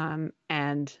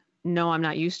 and no, I'm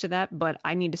not used to that, but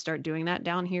I need to start doing that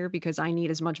down here because I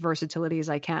need as much versatility as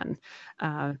I can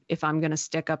if I'm going to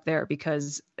stick up there,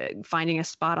 because finding a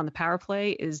spot on the power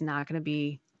play is not going to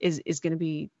be going to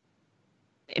be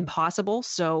impossible.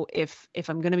 So if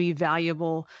I'm going to be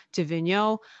valuable to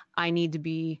Vigneault, I need to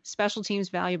be special teams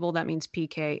valuable. That means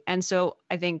PK. And so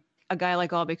I think a guy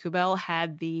like Aube-Kubel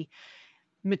had the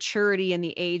maturity and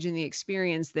the age and the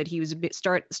experience that he was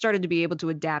started to be able to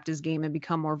adapt his game and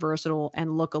become more versatile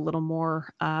and look a little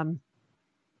more kind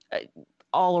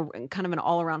of an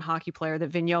all-around hockey player that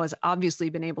Vigneault has obviously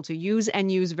been able to use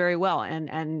very well.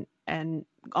 And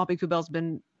Aube-Kubel's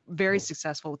been very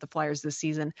successful with the Flyers this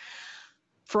season.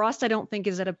 Frost, I don't think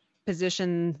is at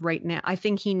position right now. I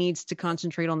think he needs to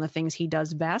concentrate on the things he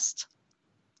does best.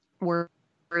 Worry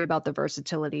about the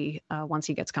versatility once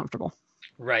he gets comfortable.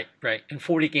 Right. In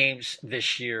 40 games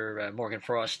this year, Morgan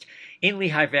Frost in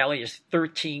Lehigh Valley is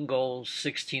 13 goals,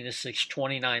 16 assists,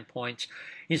 29 points.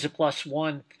 He's a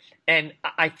 +1. And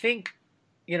I think,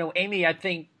 Amy, I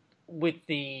think with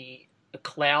the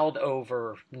cloud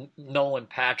over Nolan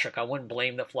Patrick, I wouldn't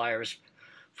blame the Flyers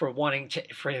for wanting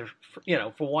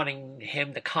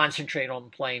him to concentrate on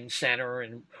playing center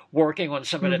and working on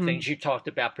some of the things you talked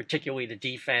about, particularly the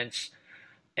defense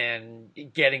and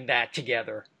getting that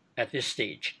together at this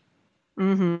stage.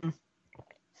 I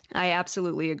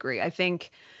absolutely agree. I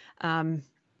think,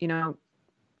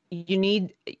 you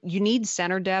need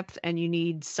center depth and you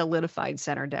need solidified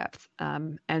center depth.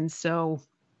 And so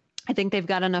I think they've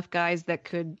got enough guys that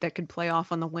could play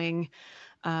off on the wing,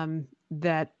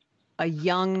 that a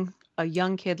young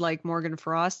kid like Morgan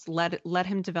Frost, let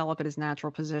him develop at his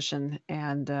natural position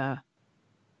and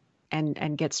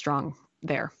get strong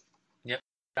there. Yep.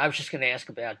 I was just going to ask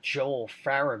about Joel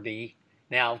Farabee.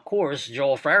 Now, of course,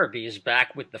 Joel Farabee is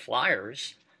back with the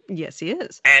Flyers. Yes, he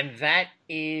is. And that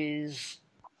is,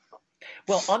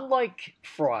 well, unlike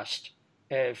Frost,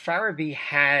 Farabee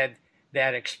had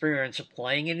that experience of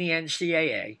playing in the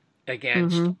NCAA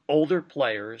against older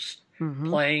players,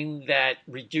 playing that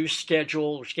reduced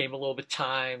schedule, which gave him a little bit of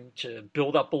time to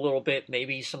build up a little bit,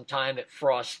 maybe some time that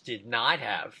Frost did not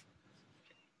have.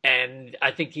 And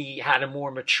I think he had a more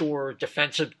mature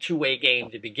defensive two-way game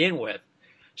to begin with.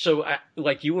 So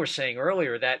like you were saying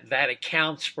earlier, that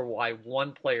accounts for why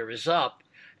one player is up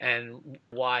and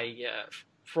why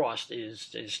Frost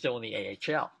is still in the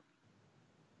AHL.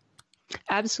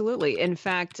 Absolutely. In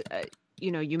fact,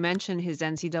 you mentioned his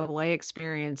NCAA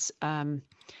experience.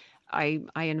 I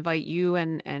invite you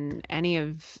and any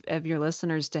of your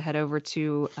listeners to head over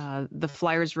to the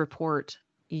Flyers Report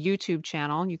YouTube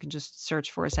channel. You can just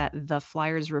search for us at the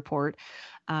Flyers Report.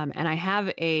 And I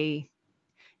have in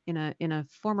a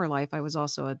former life, I was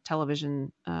also a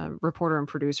television reporter and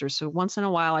producer. So once in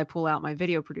a while, I pull out my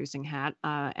video producing hat.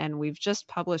 And we've just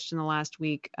published in the last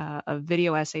week a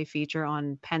video essay feature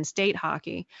on Penn State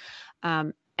hockey.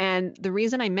 And the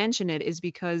reason I mention it is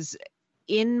because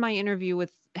in my interview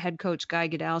with head coach Guy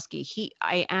Godowski,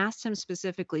 I asked him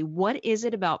specifically, what is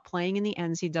it about playing in the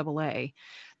NCAA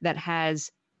that has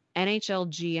NHL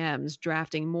GMs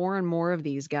drafting more and more of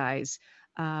these guys,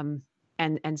 and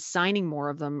signing more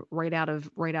of them right out of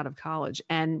college?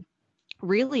 And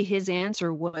really his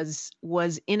answer was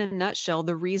in a nutshell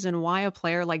the reason why a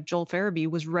player like Joel Farabee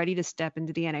was ready to step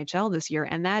into the NHL this year.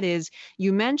 And that is,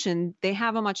 you mentioned they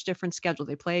have a much different schedule.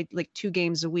 They play like 2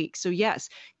 games a week. So yes,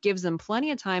 gives them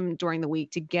plenty of time during the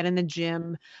week to get in the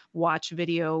gym, watch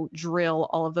video, drill,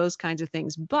 all of those kinds of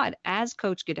things. But as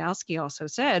Coach Godowski also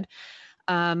said,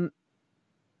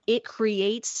 it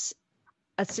creates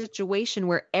a situation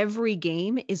where every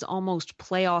game is almost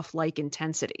playoff-like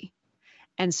intensity.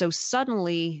 And so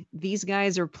suddenly these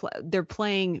guys they're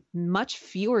playing much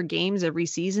fewer games every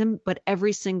season, but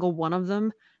every single one of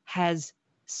them has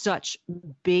such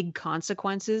big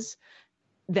consequences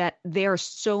that they are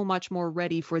so much more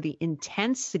ready for the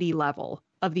intensity level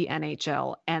of the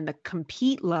NHL and the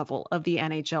compete level of the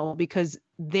NHL, because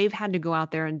they've had to go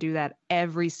out there and do that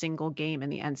every single game in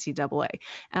the NCAA.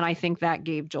 And I think that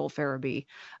gave Joel Farabee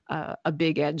a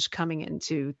big edge coming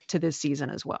into this season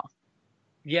as well.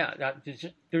 Yeah,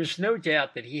 there's no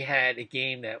doubt that he had a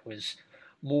game that was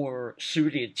more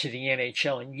suited to the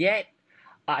NHL. And yet,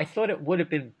 I thought it would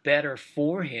have been better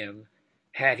for him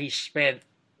had he spent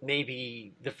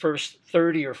maybe the first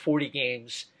 30 or 40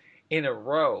 games in a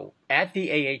row at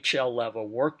the AHL level,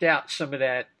 worked out some of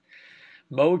that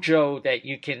mojo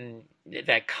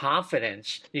that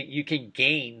confidence that you can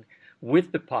gain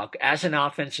with the puck as an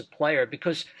offensive player.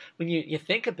 Because when you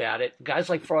think about it, guys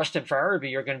like Frost and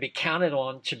Farabee are going to be counted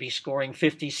on to be scoring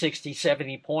 50, 60,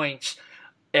 70 points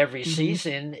every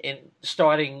season,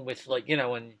 starting with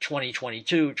in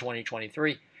 2022,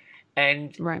 2023.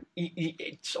 And right.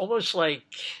 It's almost like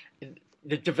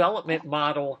the development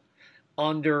model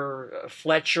under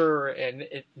Fletcher and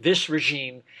this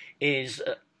regime is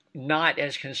not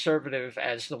as conservative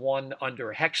as the one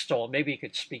under Hextall. Maybe you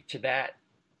could speak to that.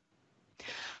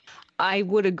 I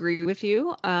would agree with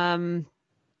you. Hextall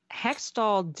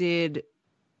did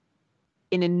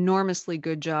an enormously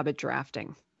good job at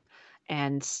drafting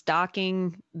and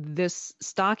stocking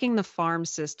the farm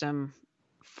system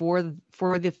for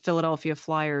the Philadelphia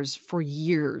Flyers for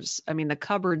years. I mean, the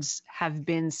cupboards have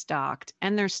been stocked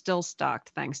and they're still stocked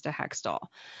thanks to Hextall.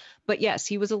 But yes,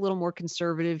 he was a little more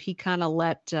conservative. He kind of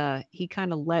let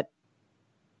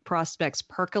prospects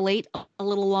percolate a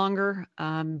little longer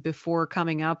before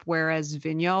coming up, whereas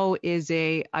Vigneault is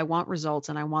I want results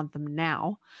and I want them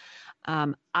now.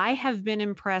 I have been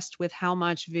impressed with how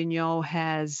much Vigneault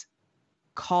has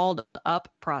called up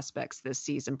prospects this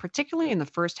season, particularly in the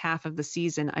first half of the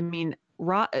season. I mean,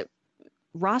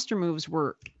 roster moves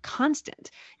were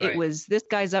constant. Right. It was this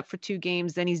guy's up for 2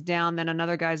 games, then he's down, then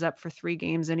another guy's up for 3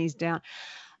 games, and he's down.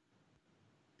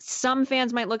 Some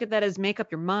fans might look at that as make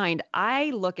up your mind.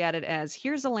 I look at it as,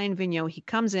 here's Alain Vigneault. He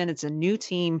comes in, it's a new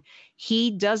team.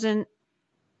 He doesn't,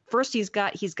 first he's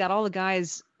got all the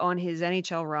guys on his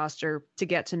NHL roster to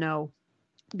get to know,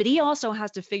 but he also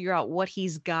has to figure out what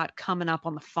he's got coming up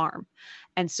on the farm.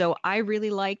 And so I really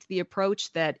liked the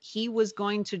approach that he was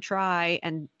going to try,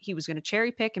 and he was going to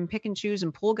cherry pick and pick and choose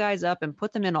and pull guys up and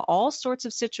put them in all sorts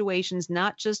of situations,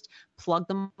 not just plug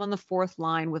them on the 4th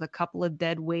line with a couple of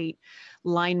dead weight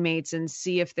line mates and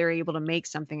see if they're able to make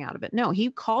something out of it. No,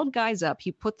 he called guys up.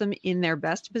 He put them in their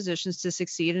best positions to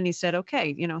succeed. And he said,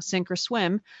 okay, sink or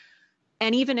swim.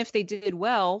 And even if they did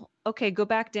well, okay, go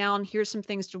back down. Here's some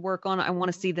things to work on. I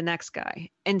want to see the next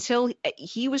guy. Until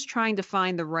he was trying to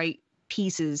find the right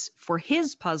pieces for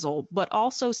his puzzle, but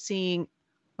also seeing,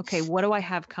 okay, what do I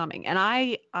have coming? And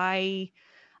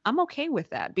I'm okay with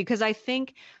that, because I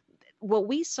think what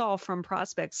we saw from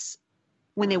prospects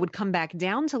when they would come back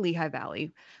down to Lehigh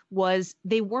Valley was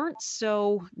they weren't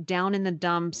so down in the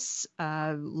dumps,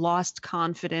 lost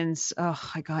confidence.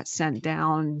 Oh, I got sent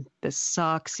down. This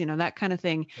sucks, that kind of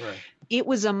thing. Right. It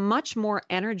was a much more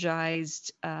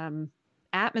energized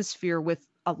atmosphere with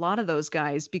a lot of those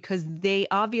guys, because they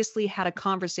obviously had a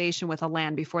conversation with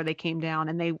Alain before they came down,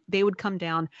 and they would come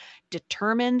down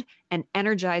determined and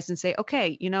energized and say,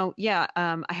 okay,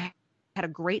 I had a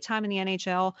great time in the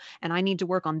NHL and I need to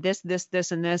work on this,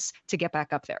 and this to get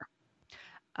back up there.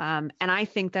 And I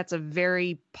think that's a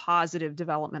very positive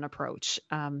development approach.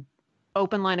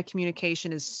 Open line of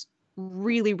communication is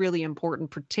really, really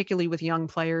important, particularly with young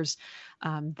players,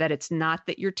 that it's not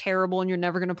that you're terrible and you're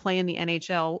never going to play in the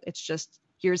NHL. It's just,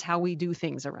 here's how we do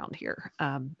things around here.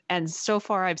 And so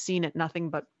far I've seen it nothing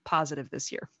but positive this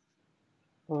year.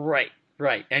 Right.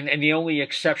 And the only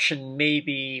exception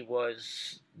maybe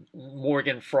was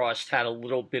Morgan Frost had a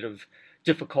little bit of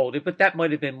difficulty, but that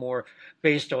might have been more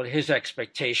based on his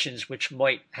expectations, which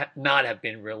might not have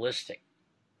been realistic.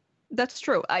 That's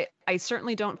true. I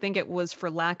certainly don't think it was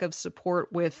for lack of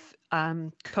support with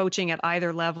coaching at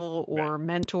either level or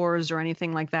mentors or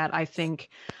anything like that. I think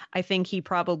he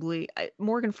probably,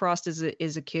 Morgan Frost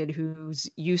is a kid who's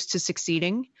used to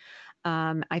succeeding.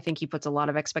 I think he puts a lot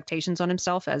of expectations on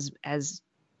himself, as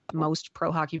most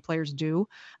pro hockey players do.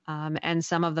 And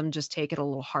some of them just take it a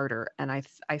little harder. And I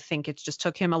think it just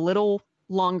took him a little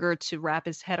longer to wrap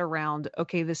his head around,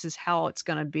 okay, this is how it's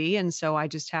going to be. And so I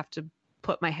just have to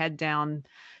put my head down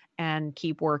and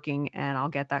keep working, and I'll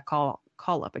get that call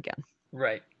up again.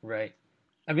 Right.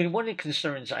 I mean, one of the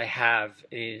concerns I have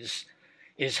is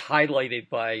highlighted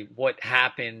by what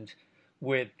happened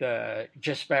with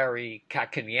Jesperi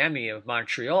Kotkaniemi of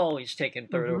Montreal. He's taken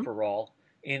 3rd overall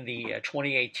in the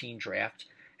 2018 draft,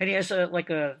 and he has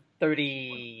a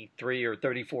 33 or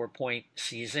 34 point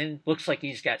season. Looks like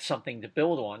he's got something to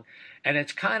build on, and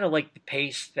it's kind of like the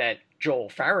pace that Joel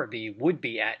Farabee would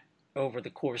be at over the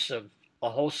course of a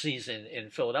whole season in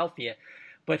Philadelphia.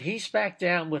 But he's back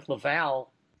down with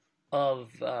Laval of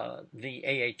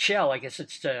the AHL. I guess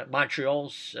it's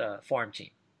Montreal's farm team.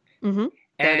 Mm-hmm.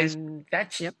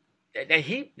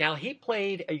 He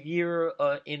played a year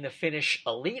in the Finnish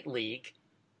Elite League,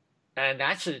 and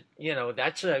that's a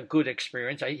good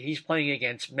experience. He's playing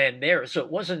against men there, so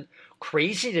it wasn't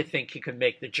crazy to think he could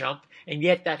make the jump, and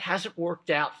yet that hasn't worked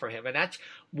out for him. And that's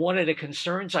one of the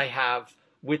concerns I have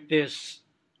with this,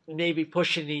 maybe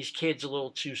pushing these kids a little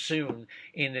too soon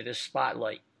into the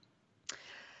spotlight.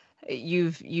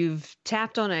 You've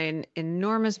tapped on an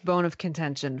enormous bone of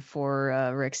contention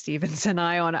for Rick Stevens and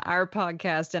I on our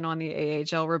podcast and on the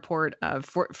AHL report.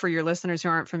 For your listeners who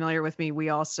aren't familiar with me, we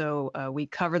also we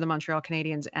cover the Montreal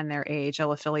Canadiens and their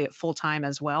AHL affiliate full time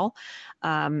as well.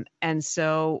 And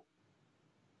so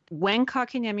when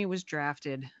Kotkaniemi was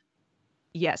drafted,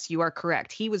 yes, you are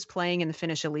correct. He was playing in the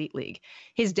Finnish Elite League.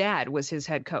 His dad was his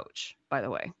head coach, by the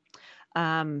way.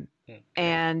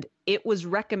 And it was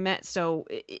recommended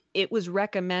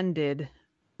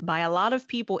by a lot of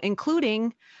people,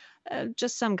 including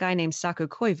just some guy named Saku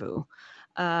Koivu,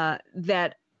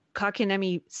 that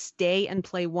Kotkaniemi stay and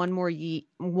play one more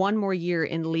year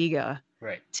in Liga,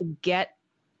 right, to get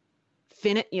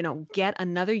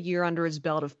another year under his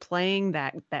belt of playing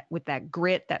that with that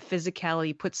grit, that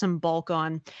physicality, put some bulk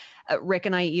on. Rick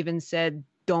and I even said,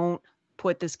 don't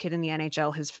put this kid in the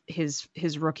NHL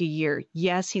his rookie year.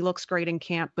 Yes, he looks great in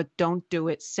camp, but don't do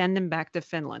it. Send him back to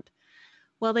Finland.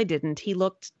 Well, they didn't. He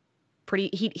looked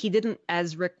he didn't,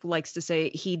 as Rick likes to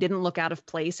say, he didn't look out of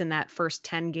place in that first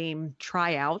 10-game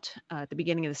tryout at the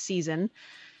beginning of the season.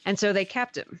 And so they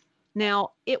kept him.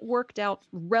 Now, it worked out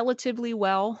relatively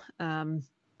well.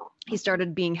 He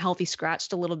started being healthy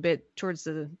scratched a little bit towards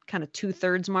the kind of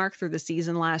 2/3 mark through the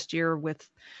season last year, with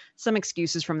some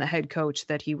excuses from the head coach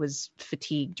that he was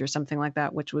fatigued or something like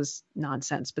that, which was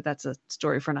nonsense, but that's a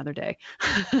story for another day.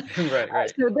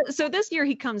 Right. So this year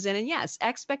he comes in, and yes,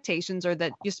 expectations are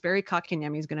that Jesperi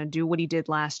Kotkaniemi is going to do what he did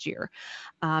last year.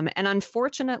 And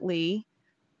unfortunately,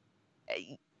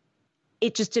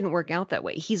 it just didn't work out that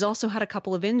way. He's also had a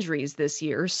couple of injuries this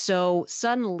year. So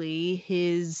suddenly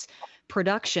his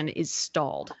production is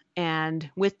stalled. And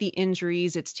with the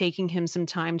injuries, it's taking him some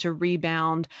time to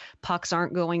rebound. Pucks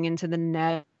aren't going into the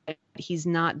net. He's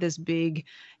not this big,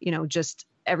 just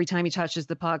every time he touches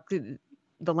the puck,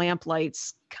 the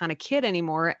lamplights kind of kid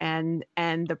anymore. And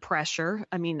the pressure,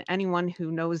 I mean, anyone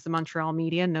who knows the Montreal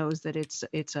media knows that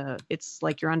it's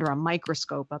like you're under a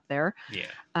microscope up there.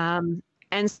 Yeah.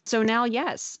 And so now,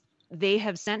 yes, they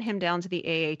have sent him down to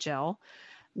the AHL,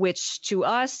 which to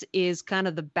us is kind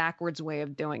of the backwards way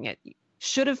of doing it.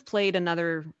 Should have played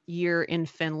another year in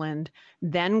Finland,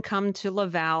 then come to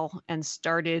Laval and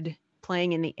started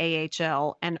playing in the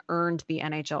AHL and earned the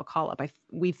NHL call-up.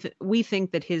 We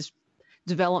think that his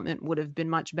development would have been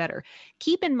much better.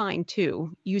 Keep in mind,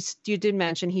 too, you did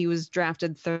mention he was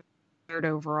drafted third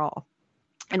overall.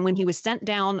 And when he was sent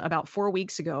down about 4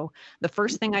 weeks ago, the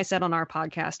first thing I said on our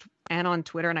podcast and on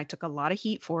Twitter, and I took a lot of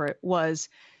heat for it, was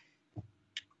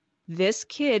this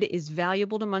kid is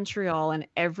valuable to Montreal, and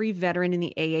every veteran in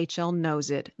the AHL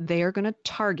knows it. They are going to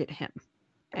target him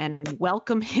and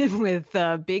welcome him with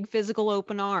big physical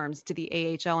open arms to the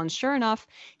AHL. And sure enough,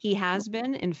 he has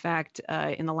been. In fact,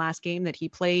 in the last game that he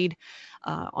played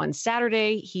on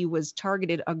Saturday, he was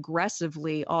targeted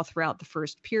aggressively all throughout the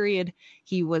first period.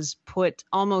 He was put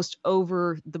almost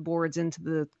over the boards into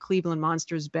the Cleveland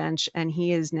Monsters bench, and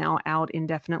he is now out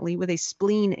indefinitely with a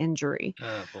spleen injury.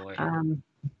 Oh, boy.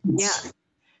 Yeah.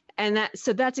 And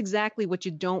that's exactly what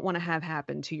you don't want to have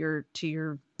happen to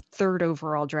your third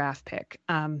overall draft pick.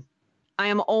 I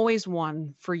am always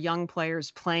one for young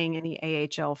players playing in the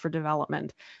AHL for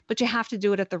development, but you have to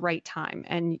do it at the right time.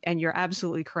 And you're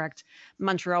absolutely correct.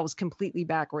 Montreal was completely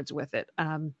backwards with it.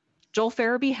 Joel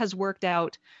Farabee has worked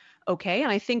out okay.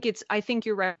 And I think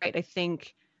you're right. I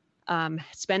think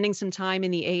spending some time in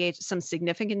the some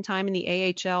significant time in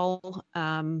the AHL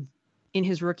in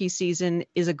his rookie season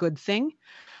is a good thing.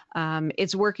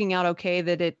 It's working out okay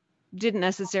that it didn't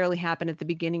necessarily happen at the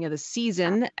beginning of the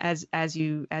season, as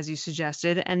you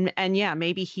suggested, and yeah,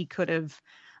 maybe he could have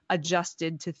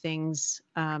adjusted to things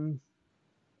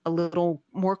a little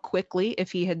more quickly if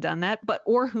he had done that.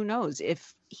 Or who knows,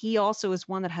 if he also is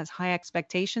one that has high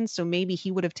expectations, so maybe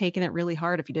he would have taken it really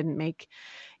hard if he didn't make,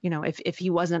 if he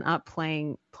wasn't up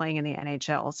playing in the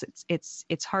NHL. So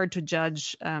it's hard to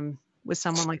judge with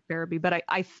someone like Farabee, but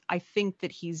I think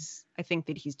that he's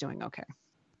doing okay.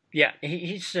 Yeah,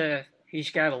 he's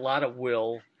got a lot of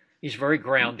will. He's very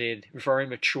grounded, very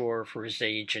mature for his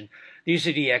age, and these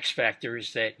are the X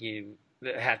factors that you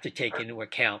have to take into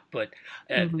account. But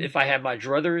if I had my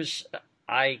druthers,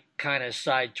 I kind of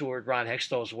side toward Ron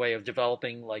Hextall's way of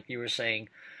developing, like you were saying,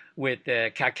 with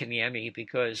Kotkaniemi,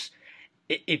 because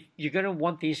if you're going to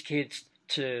want these kids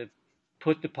to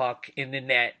put the puck in the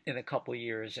net in a couple of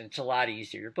years, and it's a lot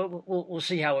easier. But we'll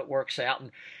see how it works out,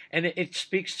 and it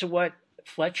speaks to what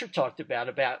Fletcher talked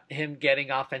about him getting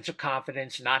offensive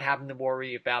confidence, not having to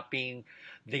worry about being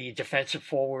the defensive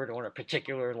forward on a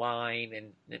particular line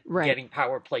and getting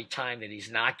power play time that he's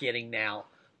not getting now.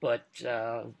 But,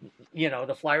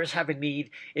 the Flyers have a need.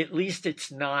 At least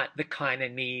it's not the kind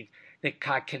of need that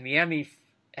Kotkaniemi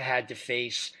had to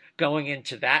face going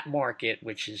into that market,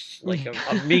 which is like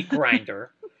a meat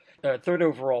grinder. Third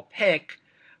overall pick,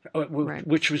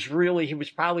 which was really, he was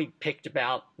probably picked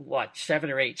about 7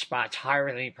 or 8 spots higher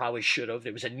than he probably should have.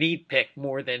 It was a need pick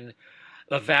more than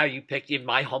a value pick, in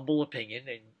my humble opinion,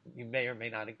 and you may or may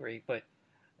not agree. But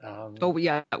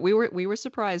we were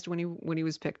surprised when he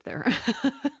was picked there.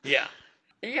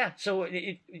 yeah. So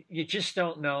you just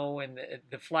don't know, and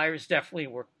the Flyers definitely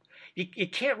were. You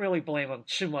can't really blame them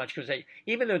too much, because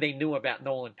even though they knew about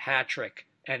Nolan Patrick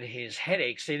and his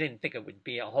headaches, they didn't think it would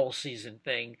be a whole season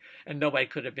thing, and nobody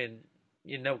could have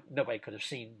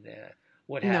seen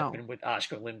what happened with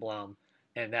Oscar Lindblom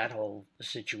and that whole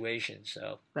situation.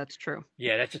 So that's true.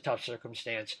 Yeah, that's a tough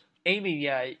circumstance. Amy,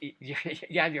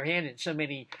 you have your hand in so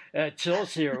many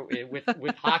tills here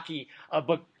with hockey.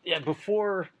 But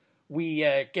before we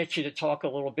get you to talk a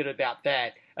little bit about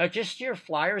that, just your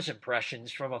Flyers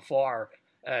impressions from afar,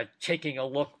 taking a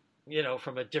look,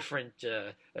 from a different,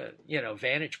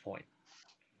 vantage point.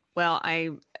 Well,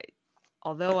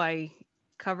 although I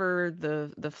cover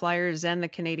the Flyers and the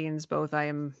Canadians both, I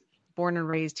am born and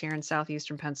raised here in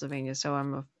southeastern Pennsylvania, so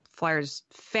I'm a Flyers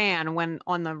fan when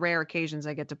on the rare occasions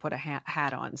I get to put a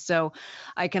hat on. So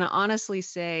I can honestly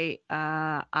say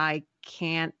I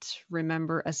can't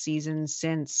remember a season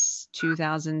since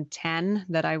 2010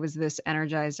 that I was this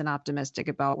energized and optimistic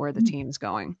about where the team's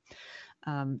going.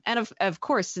 And of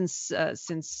course,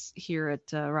 since here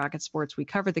at Rocket Sports we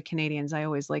cover the Canadians, I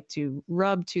always like to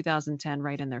rub 2010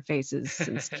 right in their faces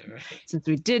since since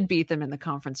we did beat them in the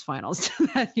conference finals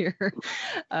that year.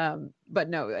 But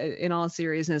no, in all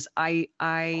seriousness, I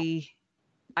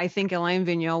think Alain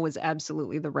Vigneault was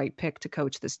absolutely the right pick to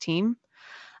coach this team.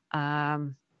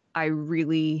 I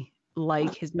really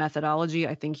like his methodology.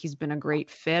 I think he's been a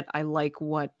great fit. I like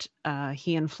what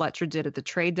he and Fletcher did at the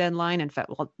trade deadline. In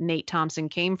fact, Nate Thompson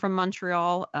came from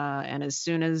Montreal, and as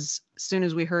soon as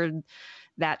we heard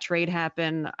that trade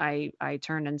happen, I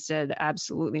turned and said,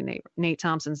 absolutely, Nate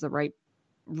Thompson's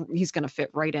he's going to fit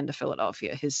right into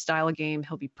Philadelphia. His style of game,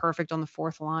 he'll be perfect on the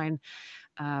fourth line.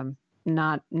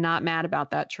 Not mad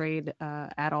about that trade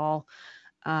at all.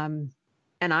 And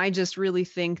I just really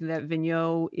think that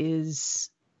Vigneault is.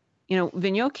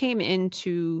 Vigneault came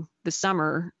into the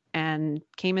summer and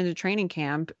came into training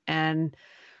camp, and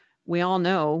we all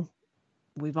know,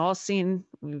 we've seen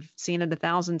it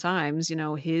 1,000 times.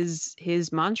 His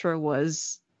mantra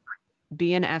was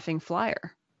be an effing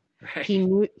Flyer. Right.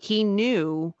 He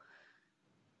knew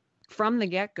from the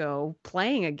get-go,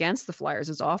 playing against the Flyers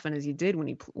as often as he did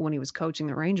when he was coaching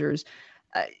the Rangers.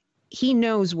 He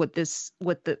knows what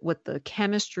the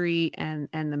chemistry and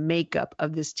the makeup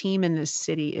of this team in this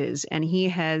city is, and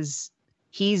he's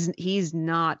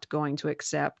not going to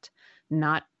accept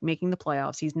not making the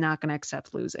playoffs. He's not going to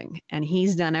accept losing, and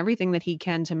he's done everything that he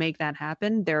can to make that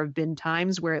happen. There have been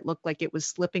times where it looked like it was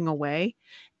slipping away,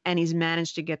 and he's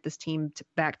managed to get this team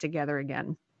back together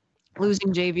again.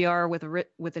 Losing JVR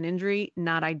with an injury,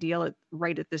 not ideal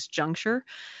right at this juncture.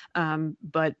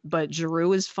 But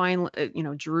Giroux is fine.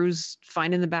 Giroux's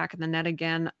fine in the back of the net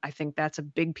again. I think that's a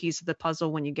big piece of the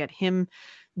puzzle when you get him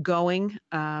going.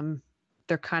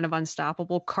 They're kind of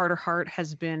unstoppable. Carter Hart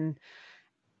has been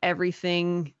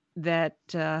everything that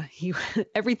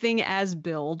everything as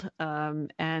billed.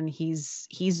 And he's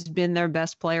been their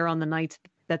best player on the nights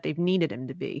that they've needed him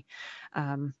to be.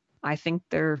 I think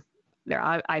they're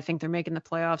making the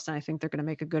playoffs, and I think they're going to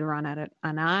make a good run at it,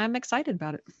 and I'm excited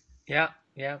about it. Yeah,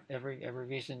 every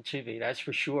reason to be, that's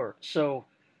for sure. So,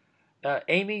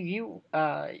 Amy, you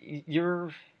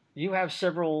have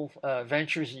several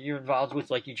ventures that you're involved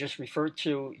with, like you just referred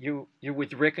to. You're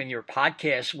with Rick on your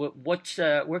podcast.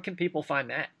 Where can people find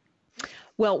that?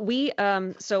 Well, we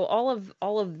so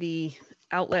all of the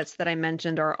outlets that I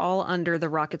mentioned are all under the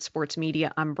Rocket Sports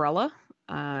Media umbrella.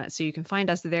 So you can find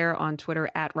us there on Twitter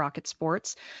at Rocket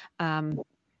Sports.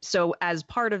 So as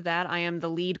part of that, I am the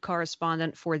lead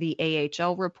correspondent for the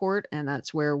AHL report, and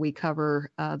that's where we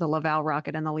cover the Laval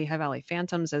Rocket and the Lehigh Valley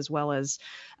Phantoms, as well as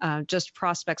just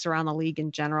prospects around the league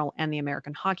in general and the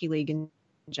American Hockey League in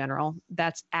general.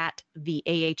 That's at the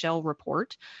AHL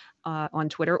report. On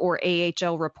Twitter, or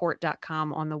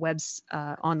ahlreport.com on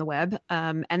the web.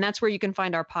 And that's where you can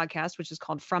find our podcast, which is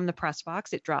called From the Press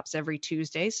Box. It drops every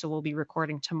Tuesday, so we'll be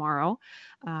recording tomorrow.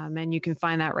 And you can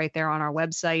find that right there on our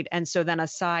website. And so then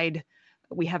aside,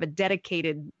 we have a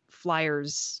dedicated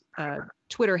Flyers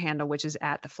Twitter handle, which is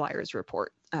at the Flyers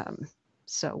Report.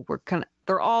 So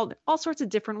they're all sorts of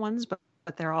different ones, but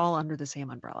they're all under the same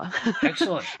umbrella.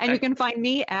 Excellent. And you can find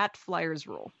me at Flyers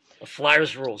Rule.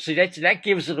 Flyers Rule. See, that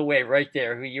gives it away right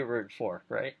there, who you root for,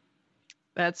 right?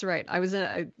 That's right. I've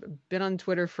been on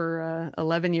Twitter for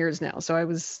 11 years now, so I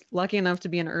was lucky enough to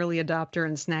be an early adopter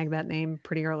and snag that name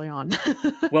pretty early on.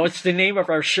 Well, it's the name of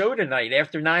our show tonight.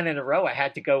 After 9 in a row, I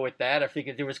had to go with that. I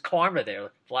figured there was karma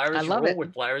there. Flyers Rule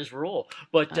with Flyers Rule.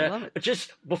 But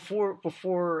just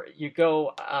before you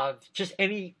go, just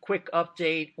any quick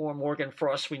update on Morgan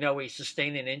Frost? We know he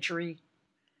sustained an injury.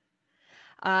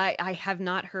 I have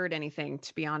not heard anything,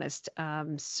 to be honest.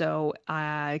 So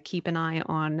keep an eye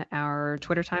on our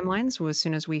Twitter timelines. As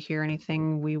soon as we hear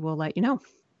anything, we will let you know.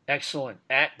 Excellent.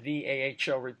 At the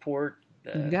AHL Report.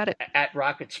 You got it. At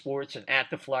Rocket Sports and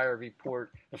at the Flyers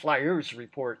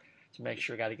Report, to make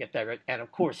sure I got to get that right. And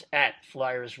of course, at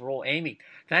Flyers Rule. Amy,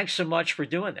 thanks so much for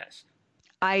doing this.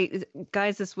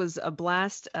 Guys, this was a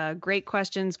blast. Great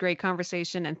questions, great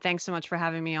conversation, and thanks so much for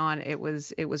having me on. It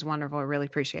was wonderful. I really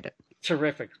appreciate it.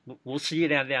 Terrific. We'll see you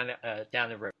down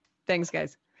the road. Thanks,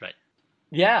 guys. Right.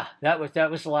 Yeah, that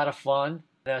was a lot of fun.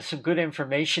 Some good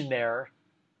information there.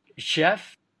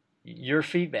 Chef, your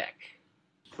feedback.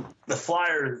 The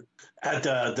Flyers at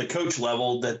the coach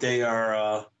level, that they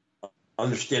are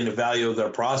understand the value of their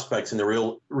prospects and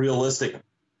the realistic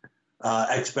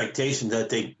expectations that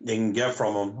they can get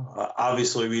from them.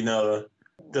 Obviously, we know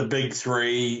the big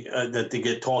three that they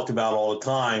get talked about all the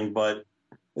time, but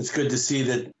it's good to see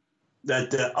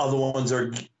that the other ones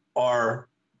are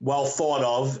well thought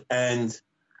of, and at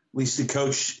least the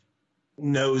coach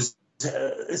knows.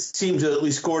 It seems, at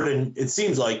least Gordon, it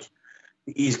seems like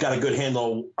he's got a good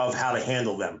handle of how to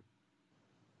handle them.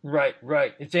 Right.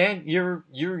 Dan, you're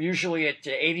usually at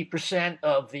 80%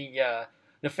 of the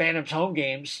Phantoms home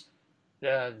games.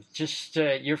 Just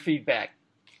your feedback.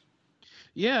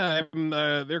 Yeah, I'm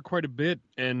there quite a bit,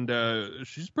 and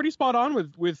she's pretty spot on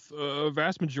with a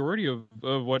vast majority of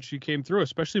what she came through,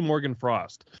 especially Morgan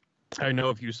Frost. I know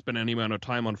if you spend any amount of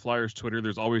time on Flyers Twitter,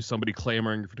 there's always somebody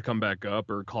clamoring to come back up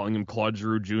or calling him Claude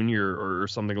Giroux Jr. or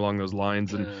something along those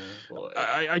lines. And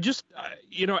I just,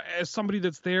 as somebody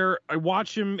that's there, I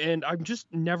watch him and I'm just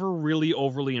never really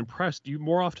overly impressed.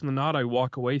 More often than not, I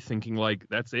walk away thinking like,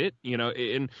 that's it,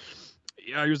 and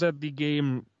I was at the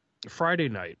game Friday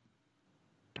night,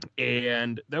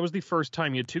 and that was the first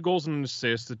time he had 2 goals and an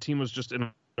assist. The team was just in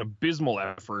an abysmal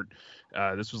effort.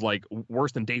 This was like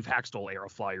worse than Dave Haxtell era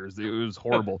Flyers. It was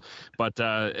horrible. But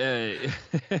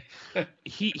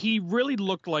he really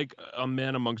looked like a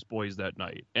man amongst boys that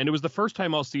night. And it was the first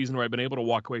time all season where I've been able to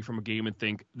walk away from a game and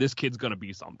think, this kid's going to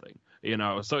be something.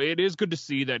 So it is good to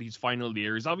see that he's finally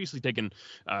there. He's obviously taken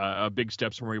big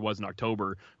steps from where he was in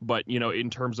October. But, in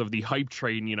terms of the hype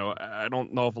train, I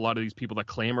don't know if a lot of these people that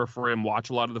clamor for him watch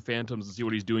a lot of the Phantoms and see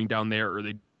what he's doing down there, or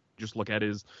they just look at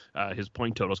his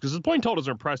point totals, because his point totals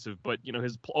are impressive, but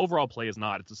his overall play is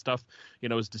not. It's the stuff,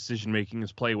 his decision making,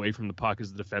 his play away from the puck,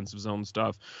 his defensive zone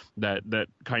stuff that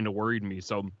kind of worried me.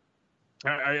 So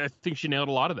I think she nailed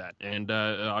a lot of that, and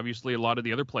obviously a lot of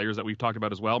the other players that we've talked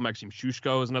about as well. Maxim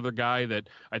Shushko is another guy that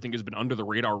I think has been under the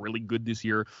radar really good this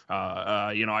year.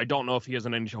 I don't know if he has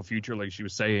an NHL future like she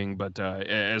was saying, but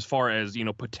as far as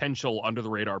potential under the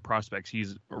radar prospects,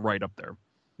 he's right up there.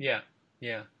 Yeah.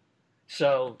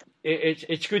 So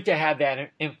it's good to have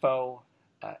that info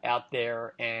out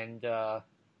there, and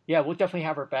we'll definitely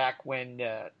have her back when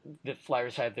the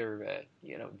Flyers have their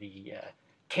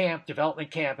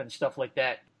development camp and stuff like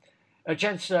that.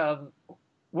 Gents,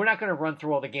 we're not going to run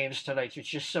through all the games tonight. There's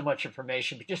just so much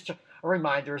information, but just a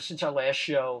reminder: since our last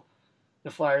show, the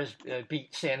Flyers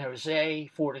beat San Jose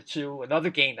 4-2, another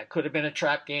game that could have been a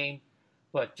trap game,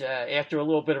 but after a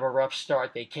little bit of a rough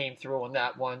start, they came through on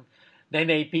that one. Then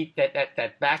they beat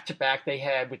that back-to-back they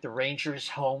had with the Rangers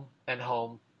home and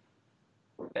home.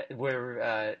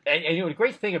 Where the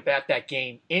great thing about that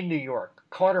game in New York,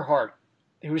 Carter Hart,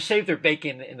 who saved their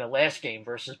bacon in the last game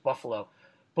versus Buffalo,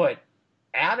 but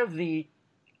out of the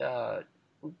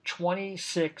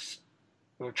 26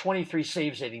 or 23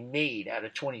 saves that he made out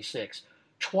of 26,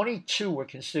 22 were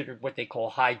considered what they call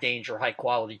high-danger,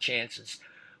 high-quality chances.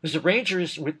 Because the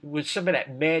Rangers, with some of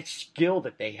that mad skill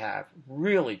that they have,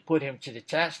 really put him to the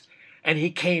test, and he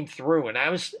came through. And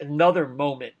that was another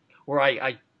moment where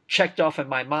I checked off in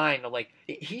my mind, like,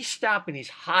 he's stopping these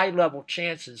high-level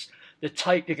chances, the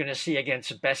type you're going to see against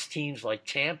the best teams like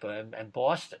Tampa and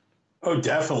Boston. Oh,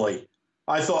 definitely.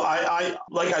 I thought, I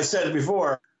like I said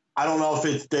before, I don't know if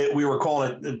it's that we were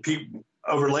calling it,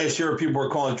 over last year, people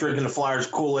were calling drinking the Flyers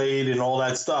Kool-Aid and all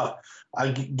that stuff.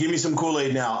 Give me some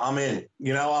Kool-Aid now. I'm in.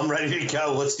 I'm ready to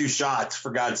go. Let's do shots, for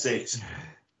God's sakes.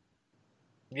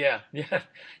 Yeah.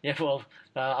 Well,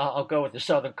 I'll go with the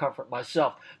Southern Comfort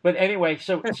myself. But anyway,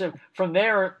 so from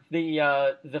there,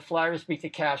 the Flyers beat the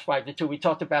Cavs 5-2. We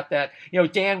talked about that.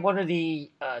 Dan, one of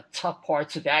the tough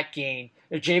parts of that game,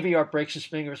 JVR breaks his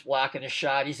fingers blocking a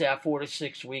shot. He's out 4 to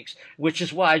 6 weeks, which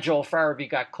is why Joel Farabee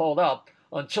got called up.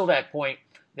 Until that point,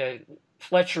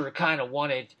 Fletcher kind of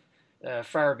wanted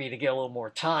Farabee to get a little more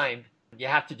time. You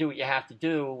have to do what you have to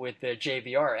do with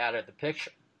JVR out of the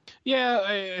picture. Yeah,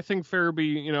 I think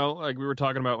Farabee, like we were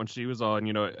talking about when she was on,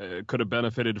 could have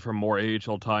benefited from more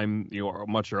AHL time,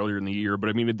 much earlier in the year. But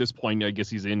I mean, at this point, I guess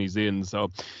he's in.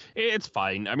 So it's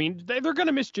fine. I mean, they're going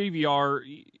to miss JVR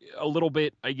a little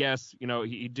bit, I guess.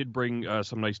 He did bring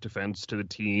some nice defense to the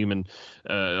team and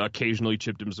occasionally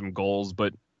chipped him some goals.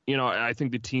 But I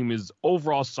think the team is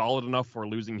overall solid enough for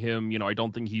losing him. I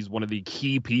don't think he's one of the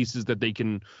key pieces that they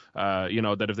can,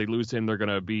 that if they lose him, they're going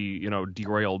to be,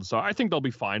 derailed. So I think they'll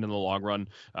be fine in the long run.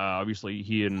 Obviously,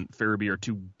 he and Farabee are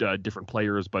two different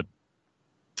players, but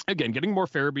again, getting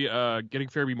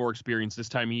Farabee more experience this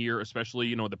time of year,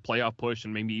 especially, the playoff push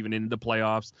and maybe even into the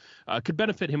playoffs, could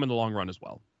benefit him in the long run as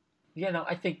well.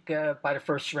 I think by the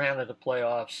first round of the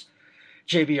playoffs,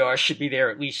 JVR should be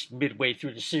there at least midway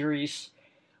through the series.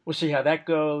 We'll see how that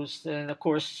goes. And, of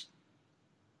course,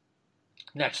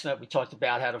 next up we talked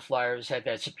about how the Flyers had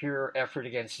that superior effort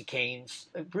against the Canes.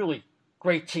 A really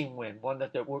great team win, one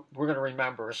that we're going to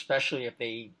remember, especially if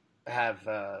they have,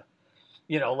 a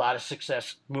lot of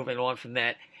success moving on from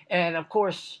that. And, of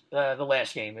course, the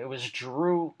last game. It was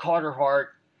Drew, Carter Hart,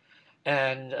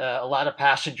 and a lot of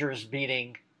passengers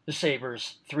beating the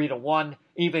Sabres 3-1.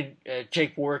 Even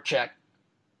Jake Voracek,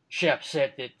 Shep,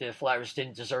 said that the Flyers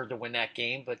didn't deserve to win that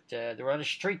game, but they're on a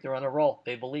streak, they're on a roll,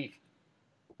 they believe.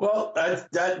 Well,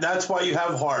 that's why you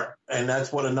have Hart, and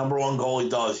that's what a number one goalie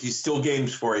does. He steals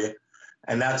games for you,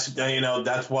 and that's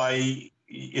why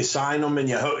you sign him, and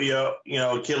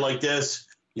a kid like this,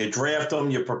 you draft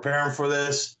him, you prepare him for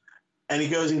this, and he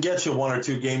goes and gets you one or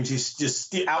two games. He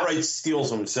just outright steals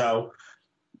them. So,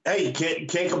 hey, you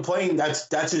can't complain.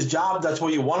 That's his job. That's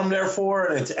what you want him there for,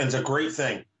 and it's a great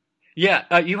thing.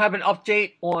 Yeah, you have an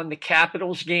update on the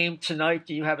Capitals game tonight.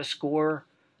 Do you have a score?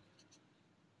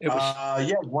 It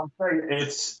was. One thing.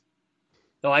 It's.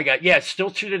 No, it's still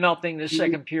 2-0 the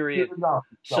second period.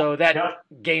 So that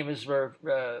game is for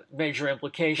major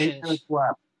implications.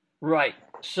 Right.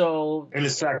 So. In a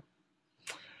second.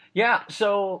 Yeah.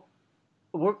 So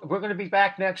we're going to be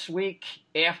back next week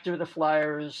after the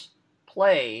Flyers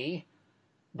play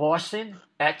Boston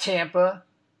at Tampa.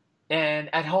 And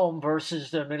at home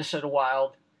versus the Minnesota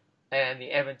Wild and the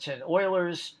Edmonton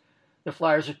Oilers. The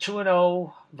Flyers are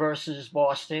 2-0 versus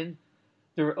Boston.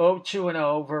 They're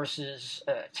 0-2-0 versus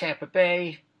Tampa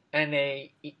Bay. And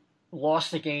they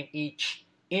lost the game each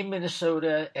in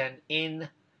Minnesota and in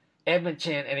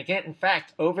Edmonton. And again, in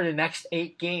fact, over the next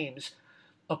 8 games,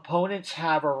 opponents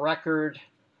have a record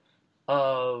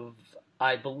of,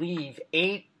 I believe,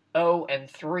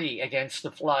 8-0-3 against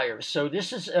the Flyers. So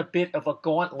this is a bit of a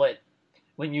gauntlet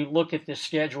when you look at the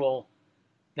schedule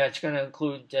that's going to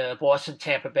include Boston,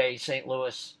 Tampa Bay, St.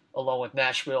 Louis, along with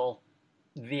Nashville,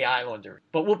 the Islanders.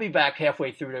 But we'll be back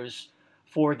halfway through those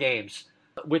 4 games.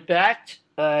 With that,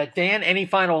 Dan, any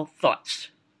final thoughts?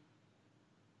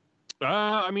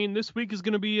 This week is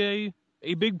going to be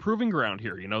a big proving ground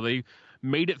here. They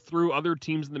made it through other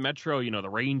teams in the Metro, the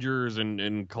Rangers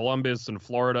and Columbus and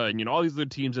Florida and, all these other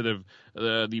teams that have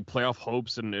the playoff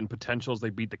hopes and potentials. They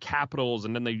beat the Capitals,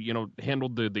 and then they,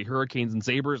 handled the Hurricanes and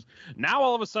Sabres. Now,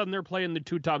 all of a sudden, they're playing the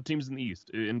 2 top teams in the East,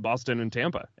 in Boston and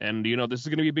Tampa. And, this is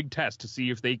going to be a big test to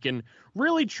see if they can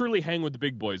really, truly hang with the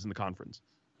big boys in the conference.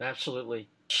 Absolutely.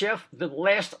 Chef, the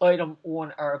last item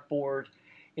on our board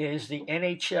is the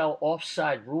NHL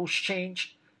offside rules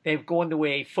change. They've gone to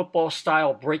a football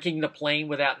style, breaking the plane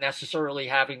without necessarily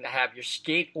having to have your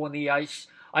skate on the ice.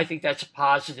 I think that's a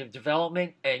positive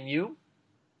development. And you?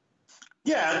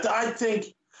 Yeah, I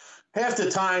think half the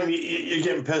time you're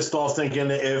getting pissed off thinking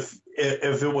if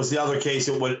it was the other case,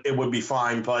 it would be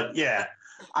fine. But yeah,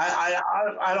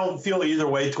 I don't feel either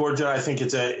way towards it. I think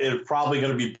it's probably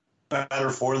going to be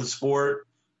better for the sport.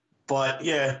 But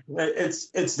yeah,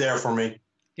 it's there for me.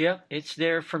 Yeah, it's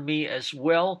there for me as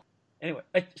well. Anyway,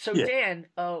 so yeah. Dan,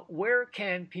 where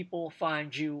can people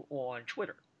find you on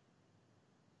Twitter?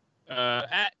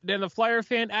 At Dan the Flyer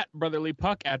Fan, at Brotherly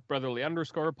Puck, at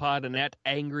Brotherly_pod, and at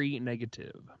Angry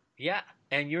Negative. Yeah,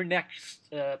 and your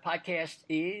next podcast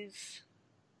is?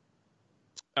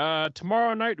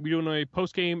 Tomorrow night, we're doing a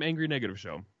post-game Angry Negative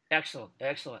show. Excellent.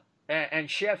 And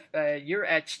Chef, you're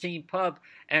at Steam Pub,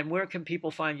 and where can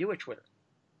people find you at Twitter?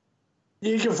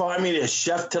 You can find me at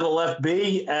Chef to the Left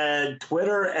B at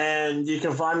Twitter, and you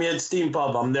can find me at Steam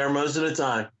Pub. I'm there most of the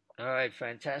time. All right,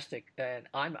 fantastic. And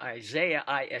I'm Isaiah,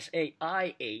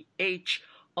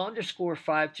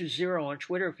 ISAIAH_520 on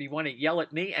Twitter. If you want to yell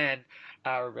at me, and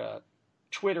our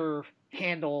Twitter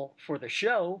handle for the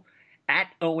show, at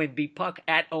O&B Puck,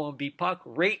 at O&B Puck.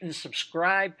 Rate and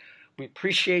subscribe. We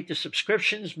appreciate the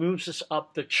subscriptions. Moves us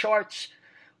up the charts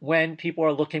when people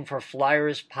are looking for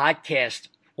Flyers podcast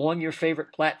on your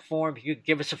favorite platform. You can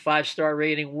give us a 5-star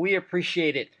rating. We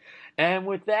appreciate it. And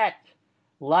with that,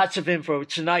 lots of info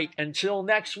tonight. Until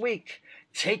next week,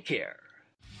 take care.